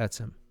silent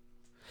etzem.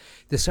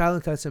 The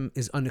silent etzem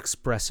is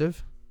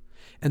unexpressive,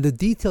 and the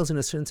details, in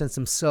a certain sense,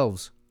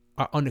 themselves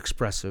are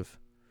unexpressive.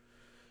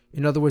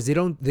 In other words, they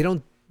don't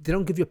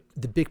give you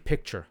the big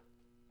picture.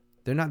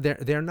 They're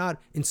not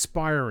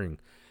inspiring.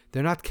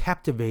 They're not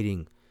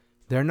captivating.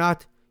 They're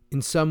not,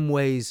 in some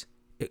ways,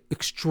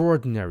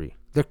 extraordinary.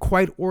 They're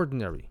quite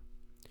ordinary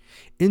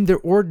in their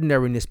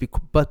ordinariness,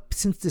 but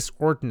since this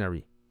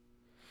ordinary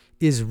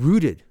is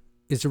rooted,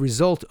 is a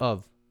result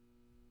of,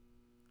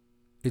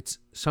 it's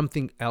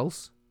something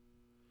else,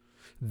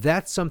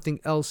 that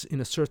something else,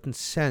 in a certain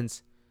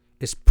sense,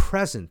 is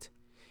present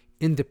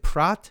in the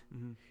prat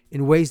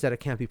in ways that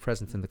it can't be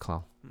present in the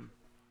klal.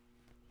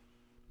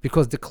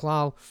 Because the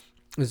klal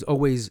is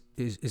always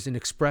is an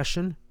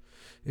expression,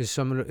 it's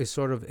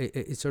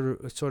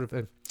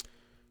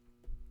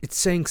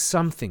saying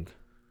something,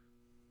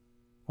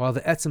 while the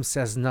etzem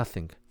says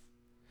nothing.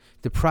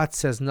 The prat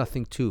says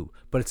nothing too,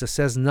 but it's a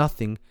says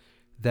nothing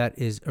that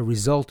is a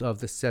result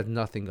of the said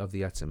nothing of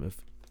the etzem.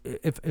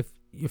 If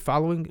you're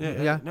following,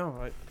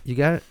 you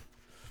got it.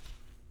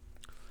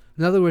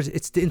 In other words,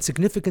 it's the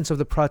insignificance of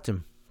the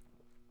pratim.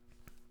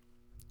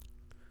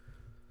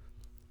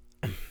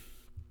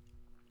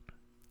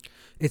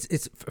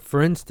 It's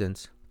for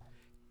instance,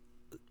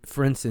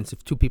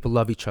 if two people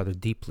love each other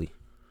deeply,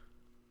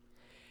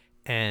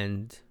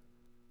 and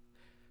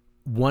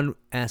one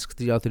asks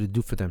the other to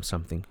do for them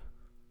something,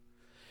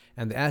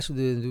 and they ask you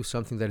to do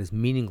something that is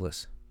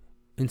meaningless,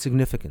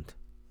 insignificant,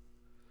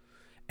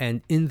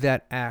 and in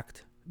that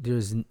act,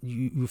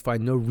 you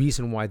find no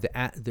reason why the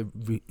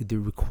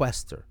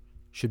requester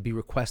should be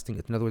requesting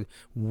it. In other words,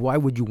 why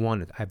would you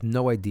want it? I have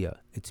no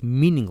idea. It's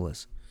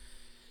meaningless.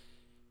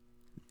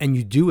 and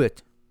you do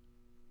it,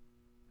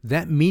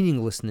 that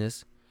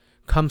meaninglessness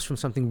comes from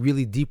something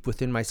really deep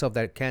within myself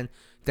that can't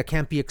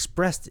be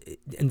expressed,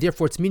 and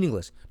therefore it's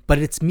meaningless. But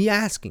it's me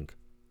asking.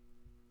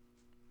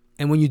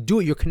 And when you do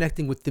it, you're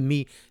connecting with the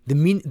me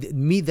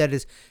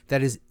that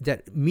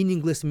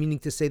meaningless, meaning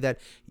to say that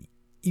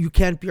you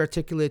can't be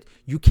articulate,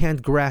 you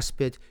can't grasp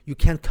it, you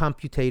can't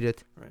computate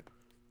it. Right.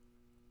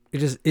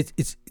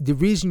 It's the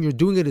reason you're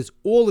doing it is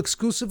all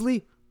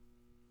exclusively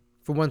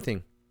for one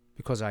thing,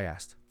 because I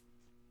asked.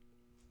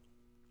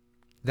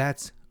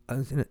 That's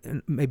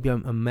maybe a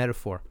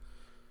metaphor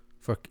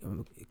for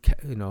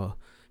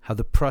how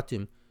the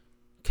pratim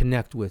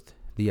connect with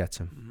the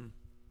etzem.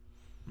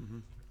 Mm-hmm.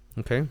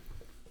 Okay.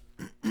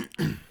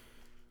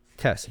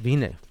 Test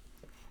v'hinei.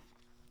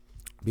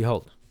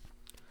 Behold,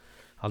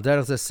 al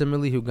derech zeh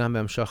similarly hu gam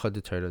be'amshacha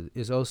the Torah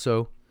is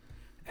also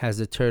as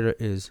the Torah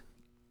is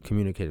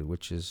communicated,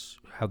 which is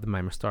how the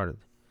Maimer started.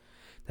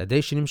 That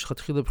they shinim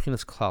shchatchila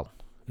b'chinas klal.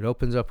 It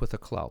opens up with a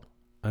klal.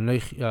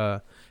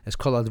 As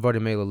kol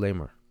advarim eila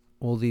lemer.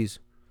 All these.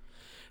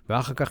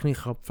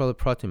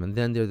 And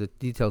then there are the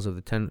details of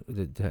the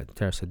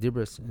Teres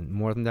HaDibros, and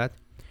more than that.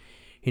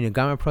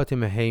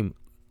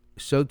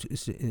 So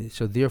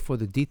therefore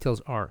the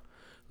details are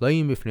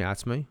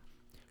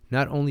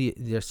not only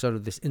they're sort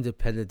of this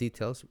independent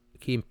details,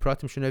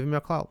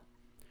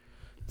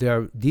 there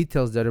are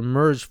details that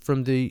emerge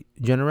from the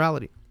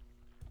generality.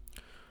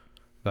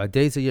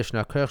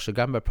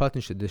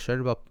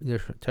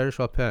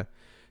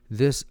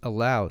 This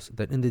allows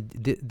that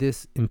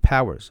this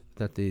empowers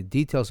that the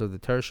details of the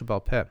Torah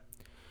Shebal Peh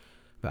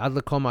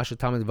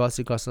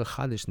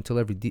until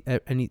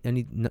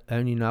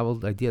any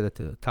novel idea that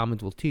the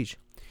Talmud will teach,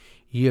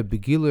 the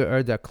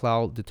Torah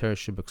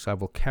Shebeksav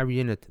will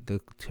carry in it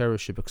the Torah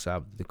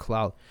Shebeksav, the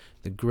cloud,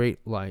 the great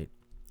light,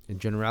 the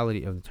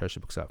generality of the Torah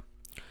Shebeksav.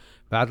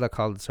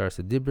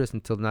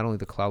 Until not only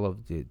the cloud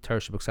of the Torah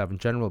Shebeksav in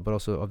general, but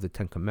also of the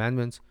 10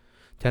 commandments,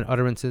 10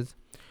 utterances.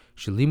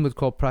 Which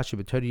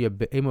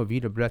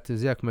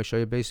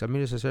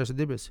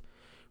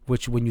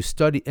when you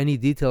study any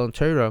detail in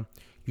Torah,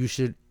 you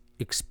should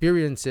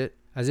experience it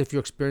as if you're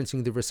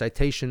experiencing the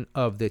recitation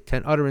of the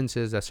 10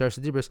 utterances at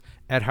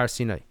Har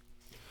Sinai.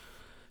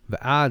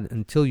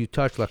 Until you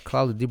touch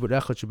until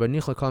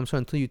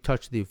you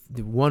touch the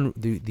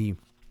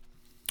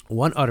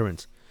one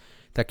utterance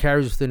that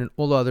carries within it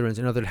all utterance,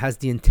 in other words, it has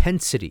the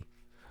intensity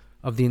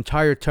of the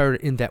entire Torah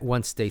in that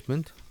one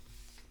statement.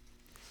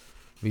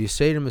 And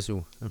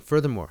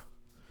furthermore,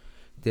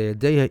 through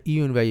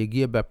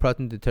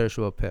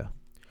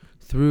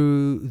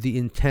the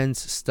intense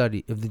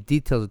study of the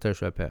details of Torah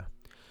Shebal,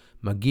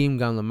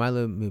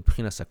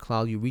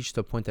 you reach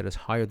to a point that is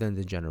higher than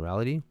the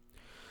generality.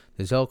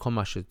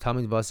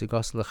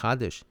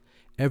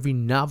 Every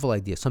novel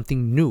idea,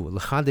 something new,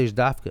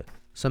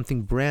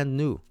 something brand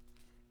new.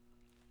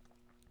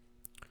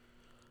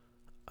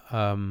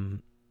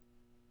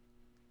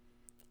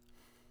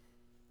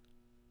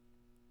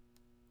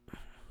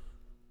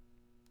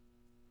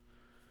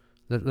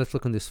 Let's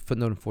look on this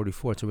footnote in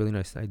 44. It's a really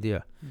nice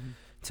idea. Mm-hmm.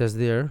 It says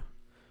there,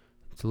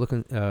 to look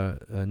in,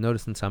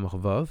 notice in Samach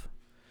Vav,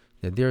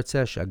 that there it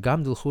says,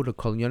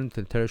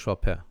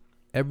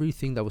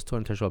 everything that was taught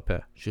in Torah Shebal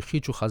Peh, the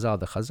Chazal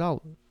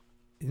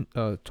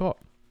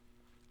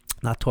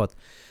taught,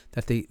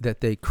 that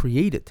they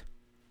created,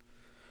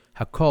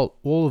 Hakol,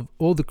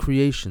 all the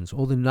creations,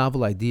 all the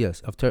novel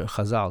ideas of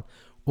Chazal,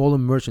 all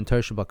emerged in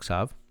Torah Shebal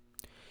Ksav.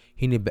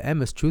 Hine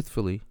be'emes,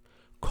 truthfully,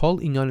 all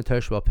the ideas in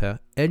Torah Shebal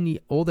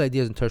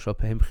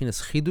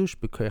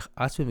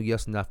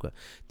Peh,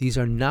 these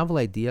are novel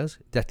ideas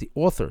that the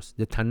authors,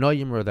 the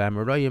Tanoim or the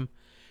Amoraim,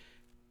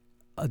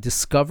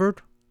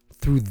 discovered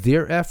through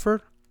their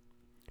effort,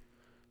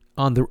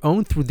 on their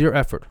own, through their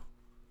effort.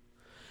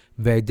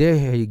 Through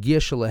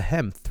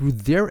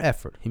their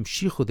effort,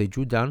 they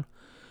drew down,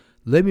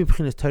 not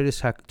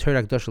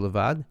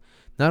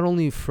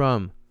only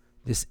from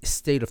this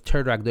state of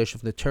Torah Akdosh,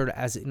 from the Torah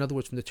as, in other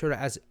words, from the Torah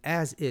as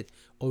it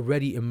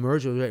already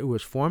emerged, already it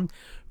was formed,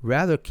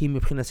 rather from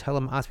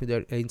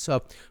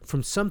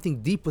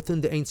something deep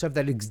within the Ein Sof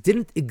that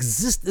didn't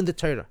exist in the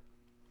Torah.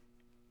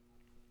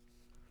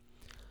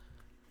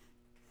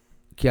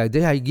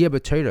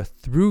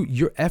 Through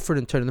your effort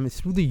in Torah,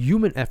 through the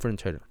human effort in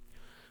Torah.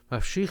 You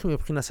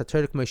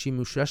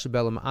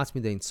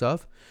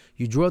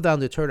draw down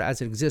the Torah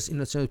as it exists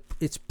in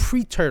its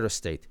pre-Torah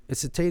state.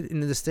 It's in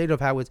the state of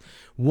how it's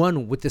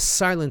one with the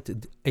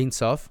silent Ein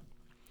Sof,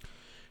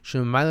 which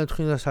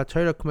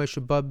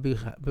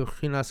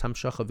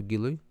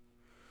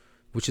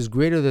is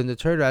greater than the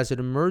Torah as it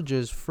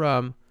emerges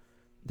from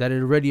that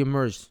it already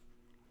emerged.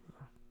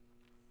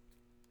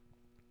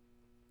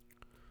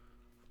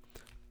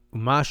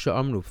 Masha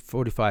Amru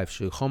 45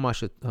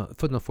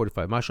 footnote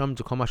 45. Masha Amru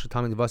Kol Masha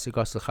Talmid Vasi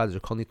Gas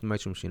Lechad Kol Nitin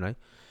Meitzum Shinai.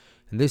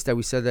 And this that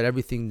we said that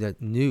everything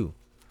that new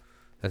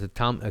that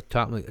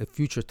a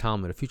future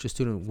Talmud, a future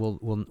student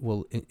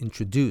will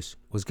introduce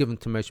was given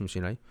to Meitzum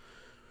Shinai.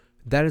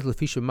 That is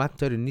Lefisha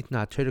Matar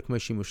Nitna Torah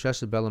K'Meishi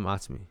Mushas Belam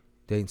Atzmi.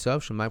 The Ein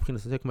Sof Shemai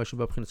B'chinas Torah K'Meishi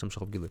B'chinas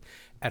Hamshach Gilui.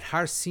 At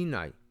Har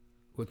Sinai,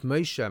 with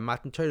Moshe,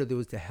 Matan Torah, there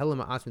was the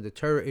Helam Atzmi, the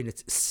Torah in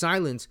its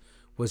silence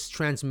was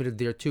transmitted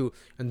there too,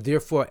 and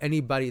therefore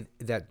anybody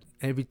that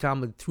every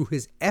time through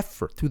his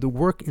effort, through the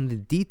work in the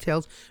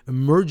details,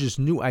 emerges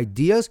new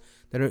ideas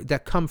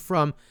that come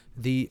from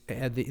the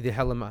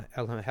Helam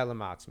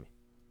Atzmi.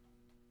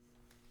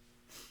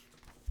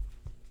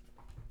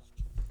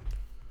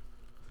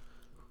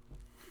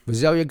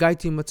 V'zeu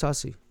yagaiti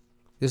matzasi.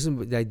 This is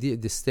the idea,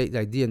 the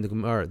idea in the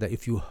Gemara that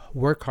if you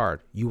work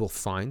hard, you will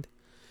find.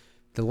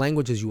 The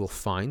languages you will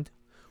find.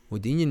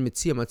 With the Inyan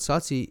Mitzia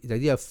Matzatzi, the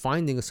idea of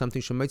finding is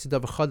something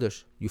Shemaitzidav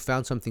Chadash. You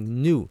found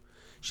something new.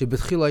 You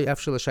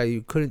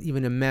couldn't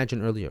even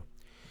imagine earlier.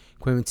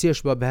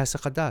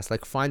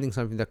 Like finding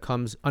something that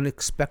comes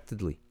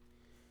unexpectedly.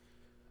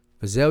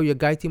 And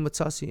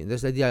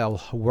this idea,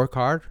 I'll work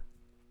hard,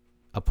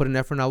 I'll put an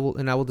effort,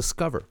 and I will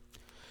discover.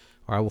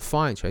 Or I will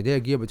find. Through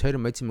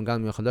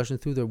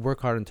the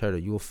work hard in Torah,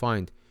 you will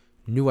find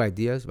new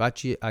ideas.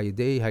 Through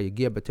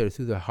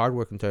the hard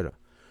work in Torah.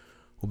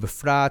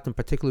 And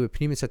particularly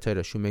with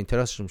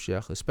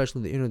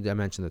especially the inner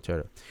dimension of the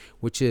Torah,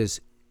 which is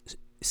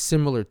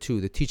similar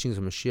to the teachings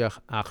of Mashiach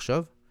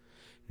Achshav.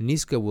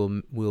 Niska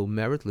will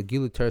merit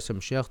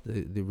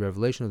the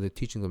revelation of the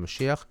teachings of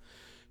Mashiach.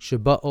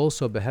 Sheba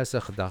also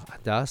behesach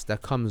das,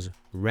 that comes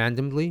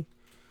randomly,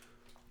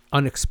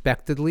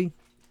 unexpectedly.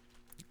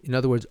 In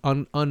other words,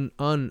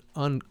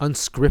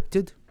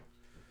 unscripted.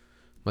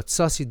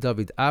 Matzasi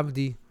David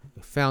Avdi,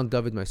 I found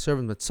David my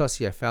servant.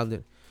 Matzasi, I found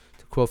it.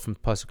 To quote from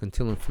Pasuk and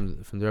Tillim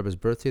from the Rebbe's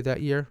birthday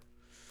that year.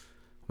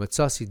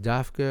 Matzasi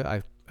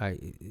Dafka,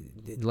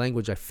 the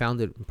language I found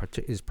it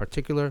is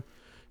particular.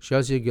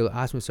 Shazia Gil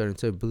Asma started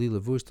to Beli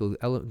Levush, the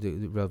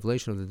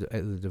revelation of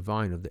the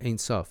divine, of the Ein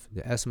Sof,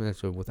 the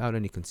essence without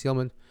any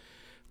concealment.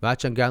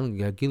 Vachan Galing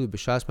Gilu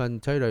B'Shas Matan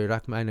Torah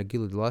Yirak Ma'ina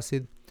Gilu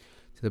D'Lasid,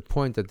 to the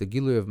point that the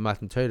Gilu of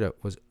Matan Torah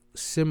was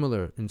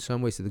similar in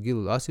some ways to the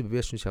Gilu D'Lasid,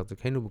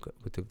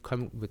 with the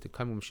coming of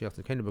Mashiach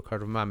Tzidkenu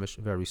B'Karav Mamish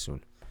very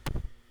soon.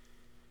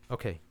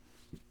 Okay,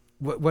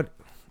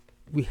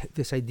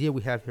 this idea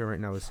we have here right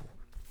now is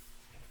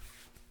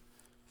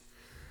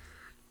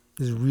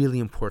really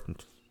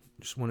important.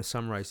 Just want to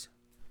summarize.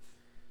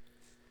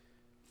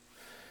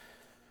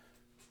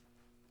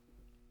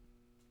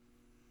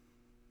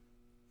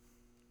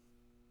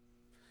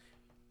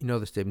 You know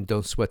the statement,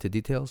 don't sweat the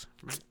details?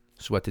 Right.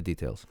 Sweat the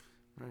details.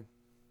 Right.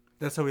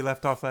 That's how we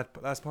left off that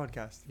last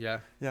podcast. Yeah.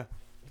 Yeah.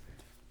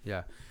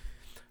 Yeah.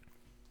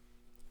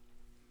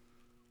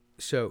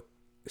 So,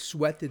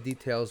 sweat the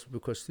details,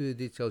 because through the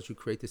details you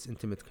create this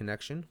intimate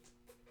connection.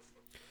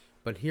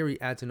 But here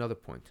he adds another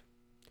point,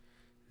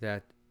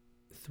 that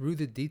through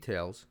the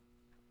details,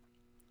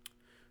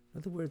 in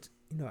other words,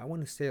 I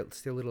want to say a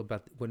little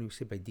about when we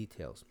say by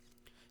details.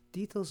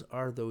 Details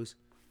are those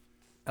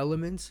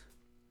elements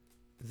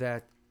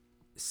that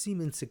seem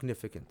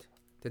insignificant,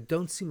 that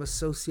don't seem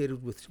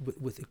associated with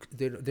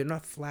they're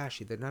not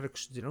flashy, they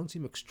don't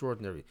seem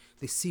extraordinary.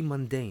 They seem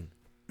mundane.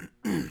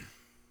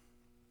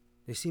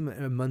 They seem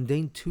a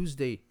mundane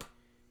Tuesday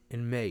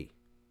in May.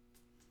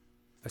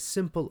 A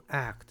simple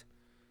act,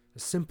 a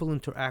simple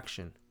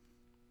interaction.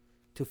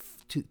 To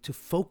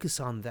focus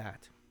on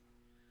that,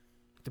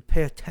 to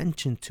pay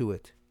attention to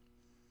it,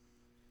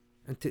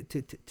 and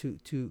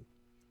to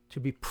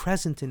be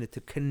present in it, to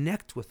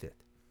connect with it,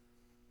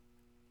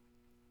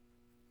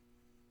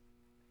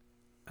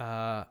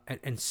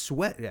 and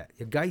sweat that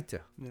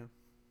yagaita. Yeah.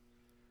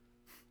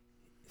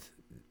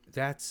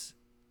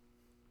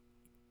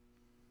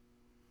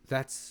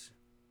 That's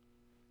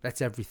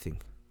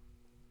everything.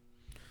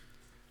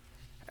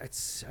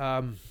 It's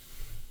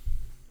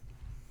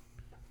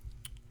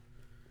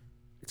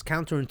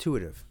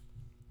counterintuitive.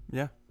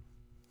 Yeah.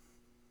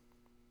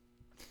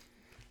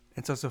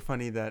 It's also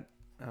funny that,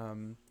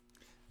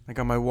 like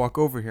on my walk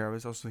over here, I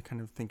was also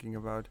kind of thinking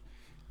about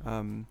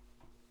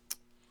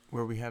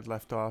where we had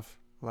left off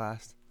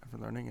last after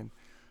learning,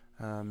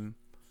 and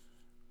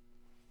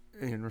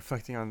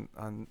reflecting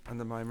on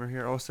the mimer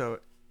here also.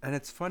 And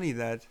it's funny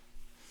that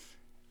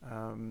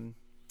kind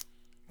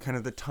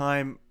of the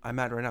time I'm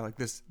at right now, like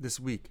this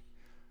week,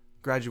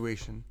 college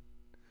graduation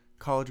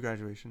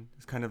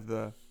is kind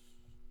of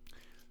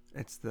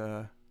it's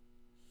the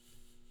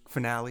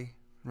finale,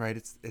 right?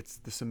 It's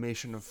the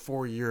summation of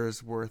 4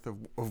 years worth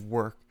of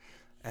work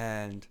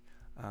and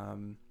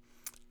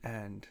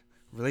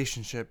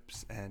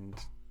relationships and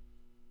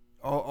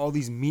all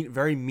these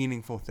very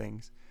meaningful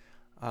things,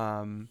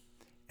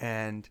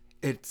 and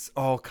it's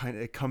all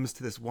it comes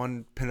to this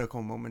one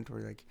pinnacle moment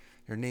where like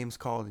your name's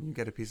called and you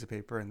get a piece of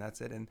paper and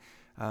that's it. And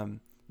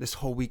this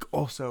whole week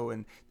also,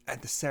 and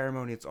at the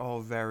ceremony, it's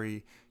all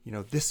very,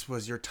 this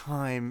was your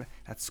time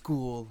at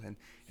school, and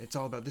it's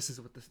all about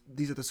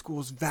these are the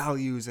school's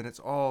values, and it's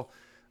all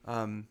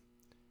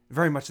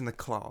very much in the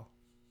klal.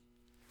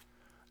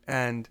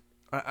 And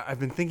I've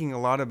been thinking a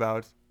lot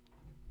about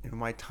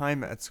my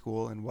time at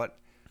school and what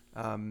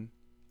are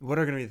going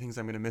to be the things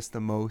I'm going to miss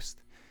the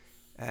most.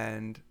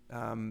 And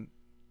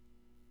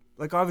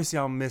like obviously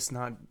I'll miss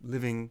not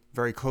living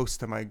very close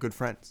to my good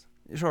friends.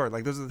 Sure,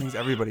 like those are the things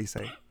everybody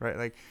say, right?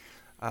 Like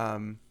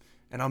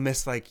and I'll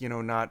miss like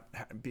not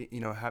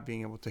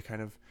being able to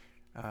kind of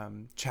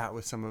chat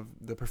with some of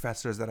the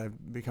professors that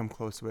I've become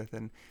close with,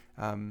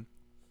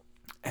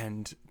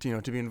 and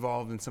to be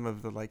involved in some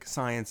of the like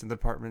science and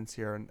departments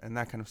here and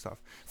that kind of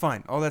stuff.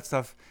 Fine, all that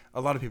stuff.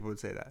 A lot of people would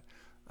say that,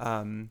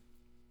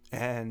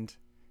 and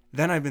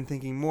then I've been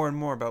thinking more and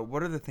more about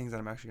what are the things that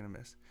I'm actually going to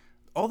miss.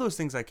 All those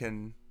things I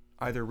can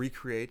either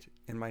recreate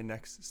in my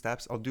next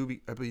steps. I'll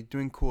be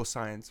doing cool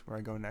science where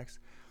I go next.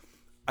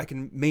 I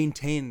can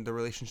maintain the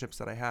relationships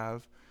that I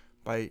have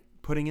by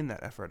putting in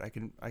that effort. I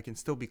can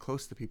still be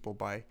close to people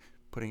by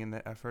putting in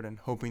that effort and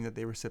hoping that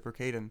they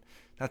reciprocate, and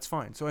that's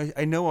fine. So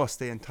I know I'll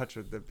stay in touch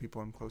with the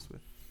people I'm close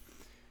with.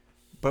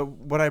 But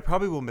what I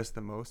probably will miss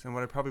the most, and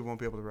what I probably won't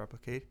be able to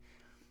replicate,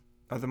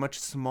 are the much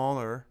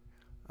smaller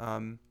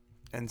and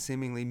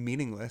seemingly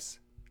meaningless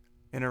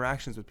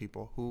interactions with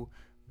people who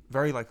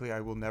very likely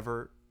I will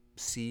never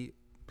speak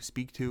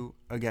to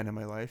again in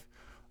my life.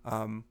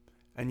 And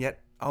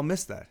yet I'll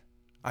miss that.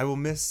 I will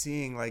miss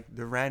seeing like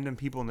the random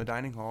people in the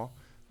dining hall,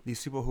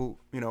 these people who,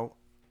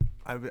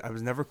 I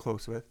was never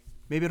close with.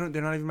 Maybe they're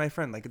not even my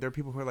friend. Like there are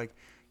people who are like,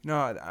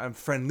 I'm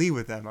friendly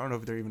with them. I don't know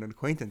if they're even an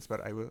acquaintance, but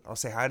I'll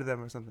say hi to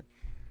them or something.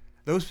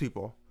 Those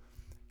people,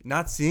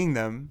 not seeing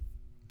them,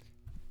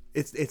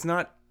 it's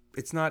not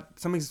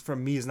something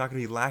from me is not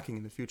going to be lacking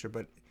in the future,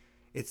 but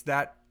it's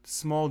that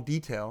small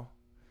detail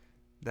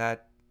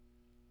that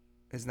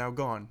is now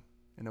gone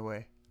in a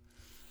way.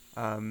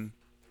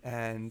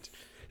 And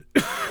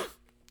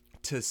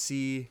to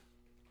see,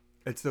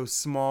 it's those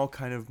small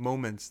kind of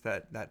moments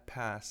that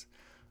pass,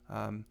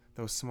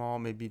 those small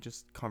maybe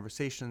just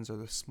conversations, or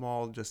the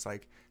small just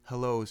like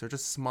hellos, or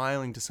just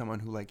smiling to someone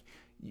who like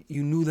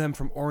you knew them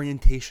from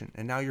orientation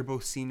and now you're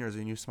both seniors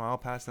and you smile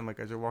past them like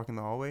as you're walking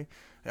the hallway.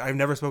 I've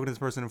never spoken to this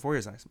person in 4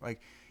 years.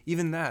 Like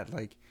even that,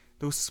 like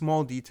those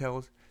small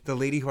details. The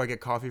lady who I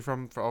get coffee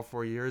from for all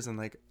 4 years, and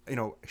like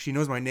she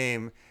knows my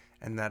name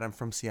and that I'm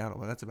from Seattle.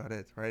 Well, that's about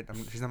it, right?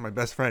 She's not my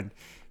best friend,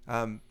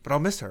 but I'll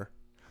miss her.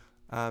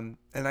 And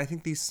I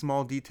think these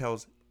small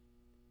details,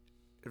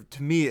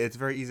 to me, it's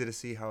very easy to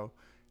see how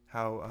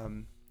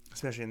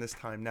especially in this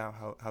time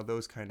now, how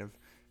those kind of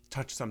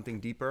touch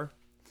something deeper.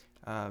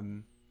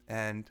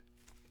 And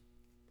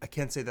I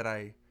can't say that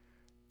I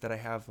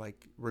have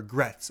like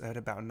regrets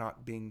about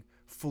not being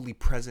fully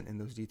present in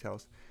those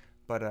details,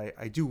 but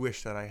I do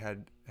wish that I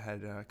had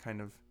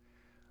kind of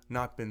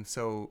not been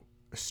so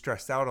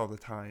stressed out all the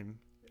time,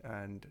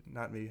 and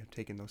not maybe have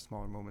taken those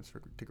smaller moments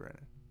for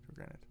granted.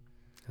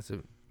 That's a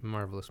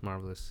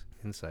marvelous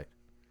insight.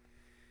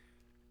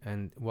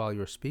 And while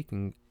you're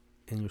speaking,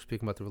 and you're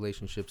speaking about the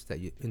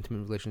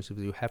intimate relationships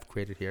that you have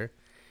created here,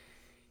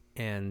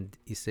 and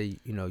you say,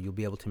 you'll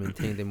be able to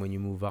maintain them when you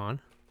move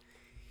on.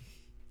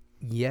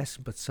 Yes,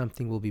 but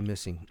something will be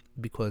missing,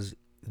 because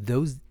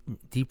those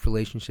deep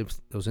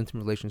relationships, those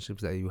intimate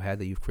relationships that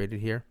you've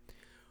created here,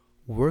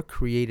 were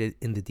created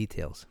in the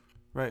details.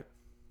 Right.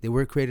 They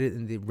were created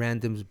in the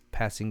randoms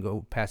passing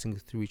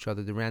through each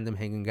other, the random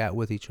hanging out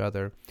with each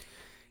other,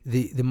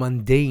 the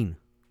mundane.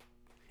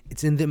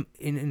 It's in them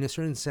in a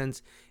certain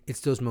sense. It's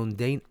those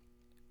mundane,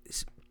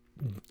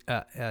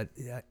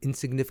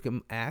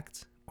 insignificant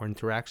acts or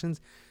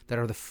interactions that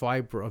are the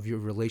fiber of your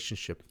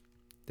relationship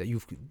that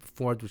you've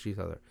formed with each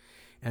other.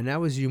 And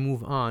now, as you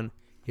move on,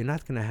 you're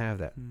not going to have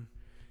that.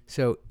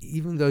 So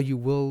even though you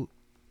will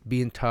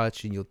be in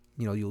touch, and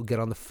you'll get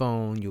on the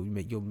phone,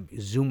 you'll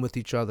Zoom with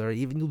each other,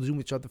 even you'll Zoom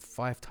with each other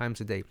 5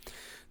 times a day,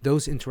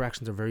 those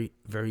interactions are very,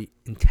 very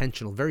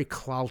intentional, very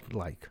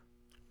cloud-like.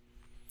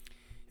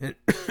 And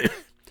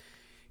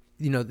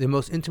the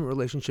most intimate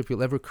relationship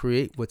you'll ever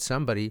create with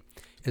somebody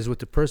is with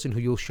the person who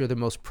you'll share the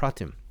most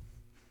pratim.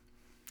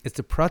 It's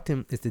the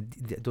pratim, it's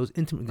those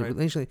intimate, the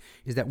relationship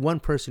is that one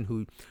person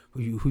who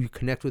you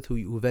connect with, who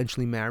you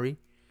eventually marry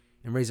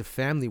and raise a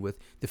family with.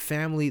 The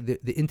family,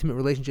 the intimate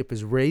relationship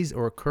is raised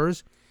or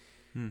occurs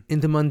in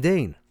the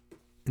mundane,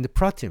 in the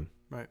pratim.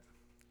 Right.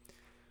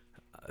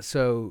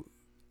 So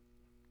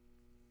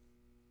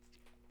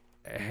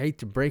I hate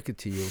to break it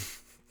to you,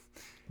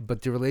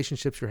 but the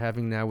relationships you're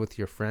having now with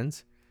your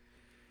friends,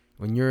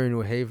 when you're in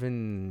New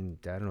Haven,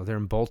 I don't know, they're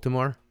in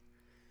Baltimore,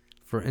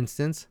 for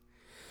instance,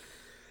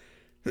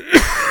 it's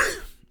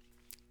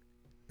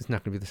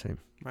not going to be the same.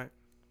 Right.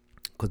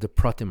 Because the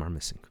pratim are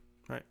missing.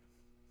 Right.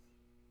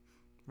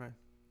 Right.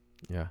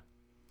 Yeah.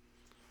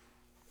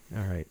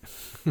 All right.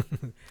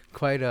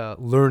 Quite a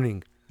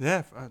learning.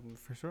 Yeah,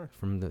 for sure.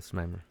 From this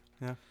member.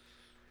 Yeah.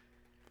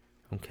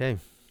 Okay.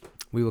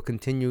 We will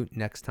continue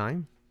next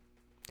time.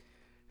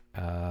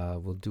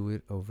 We'll do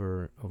it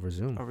over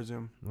Zoom. Over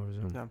Zoom. Over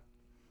Zoom. Yeah.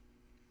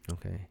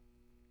 Okay.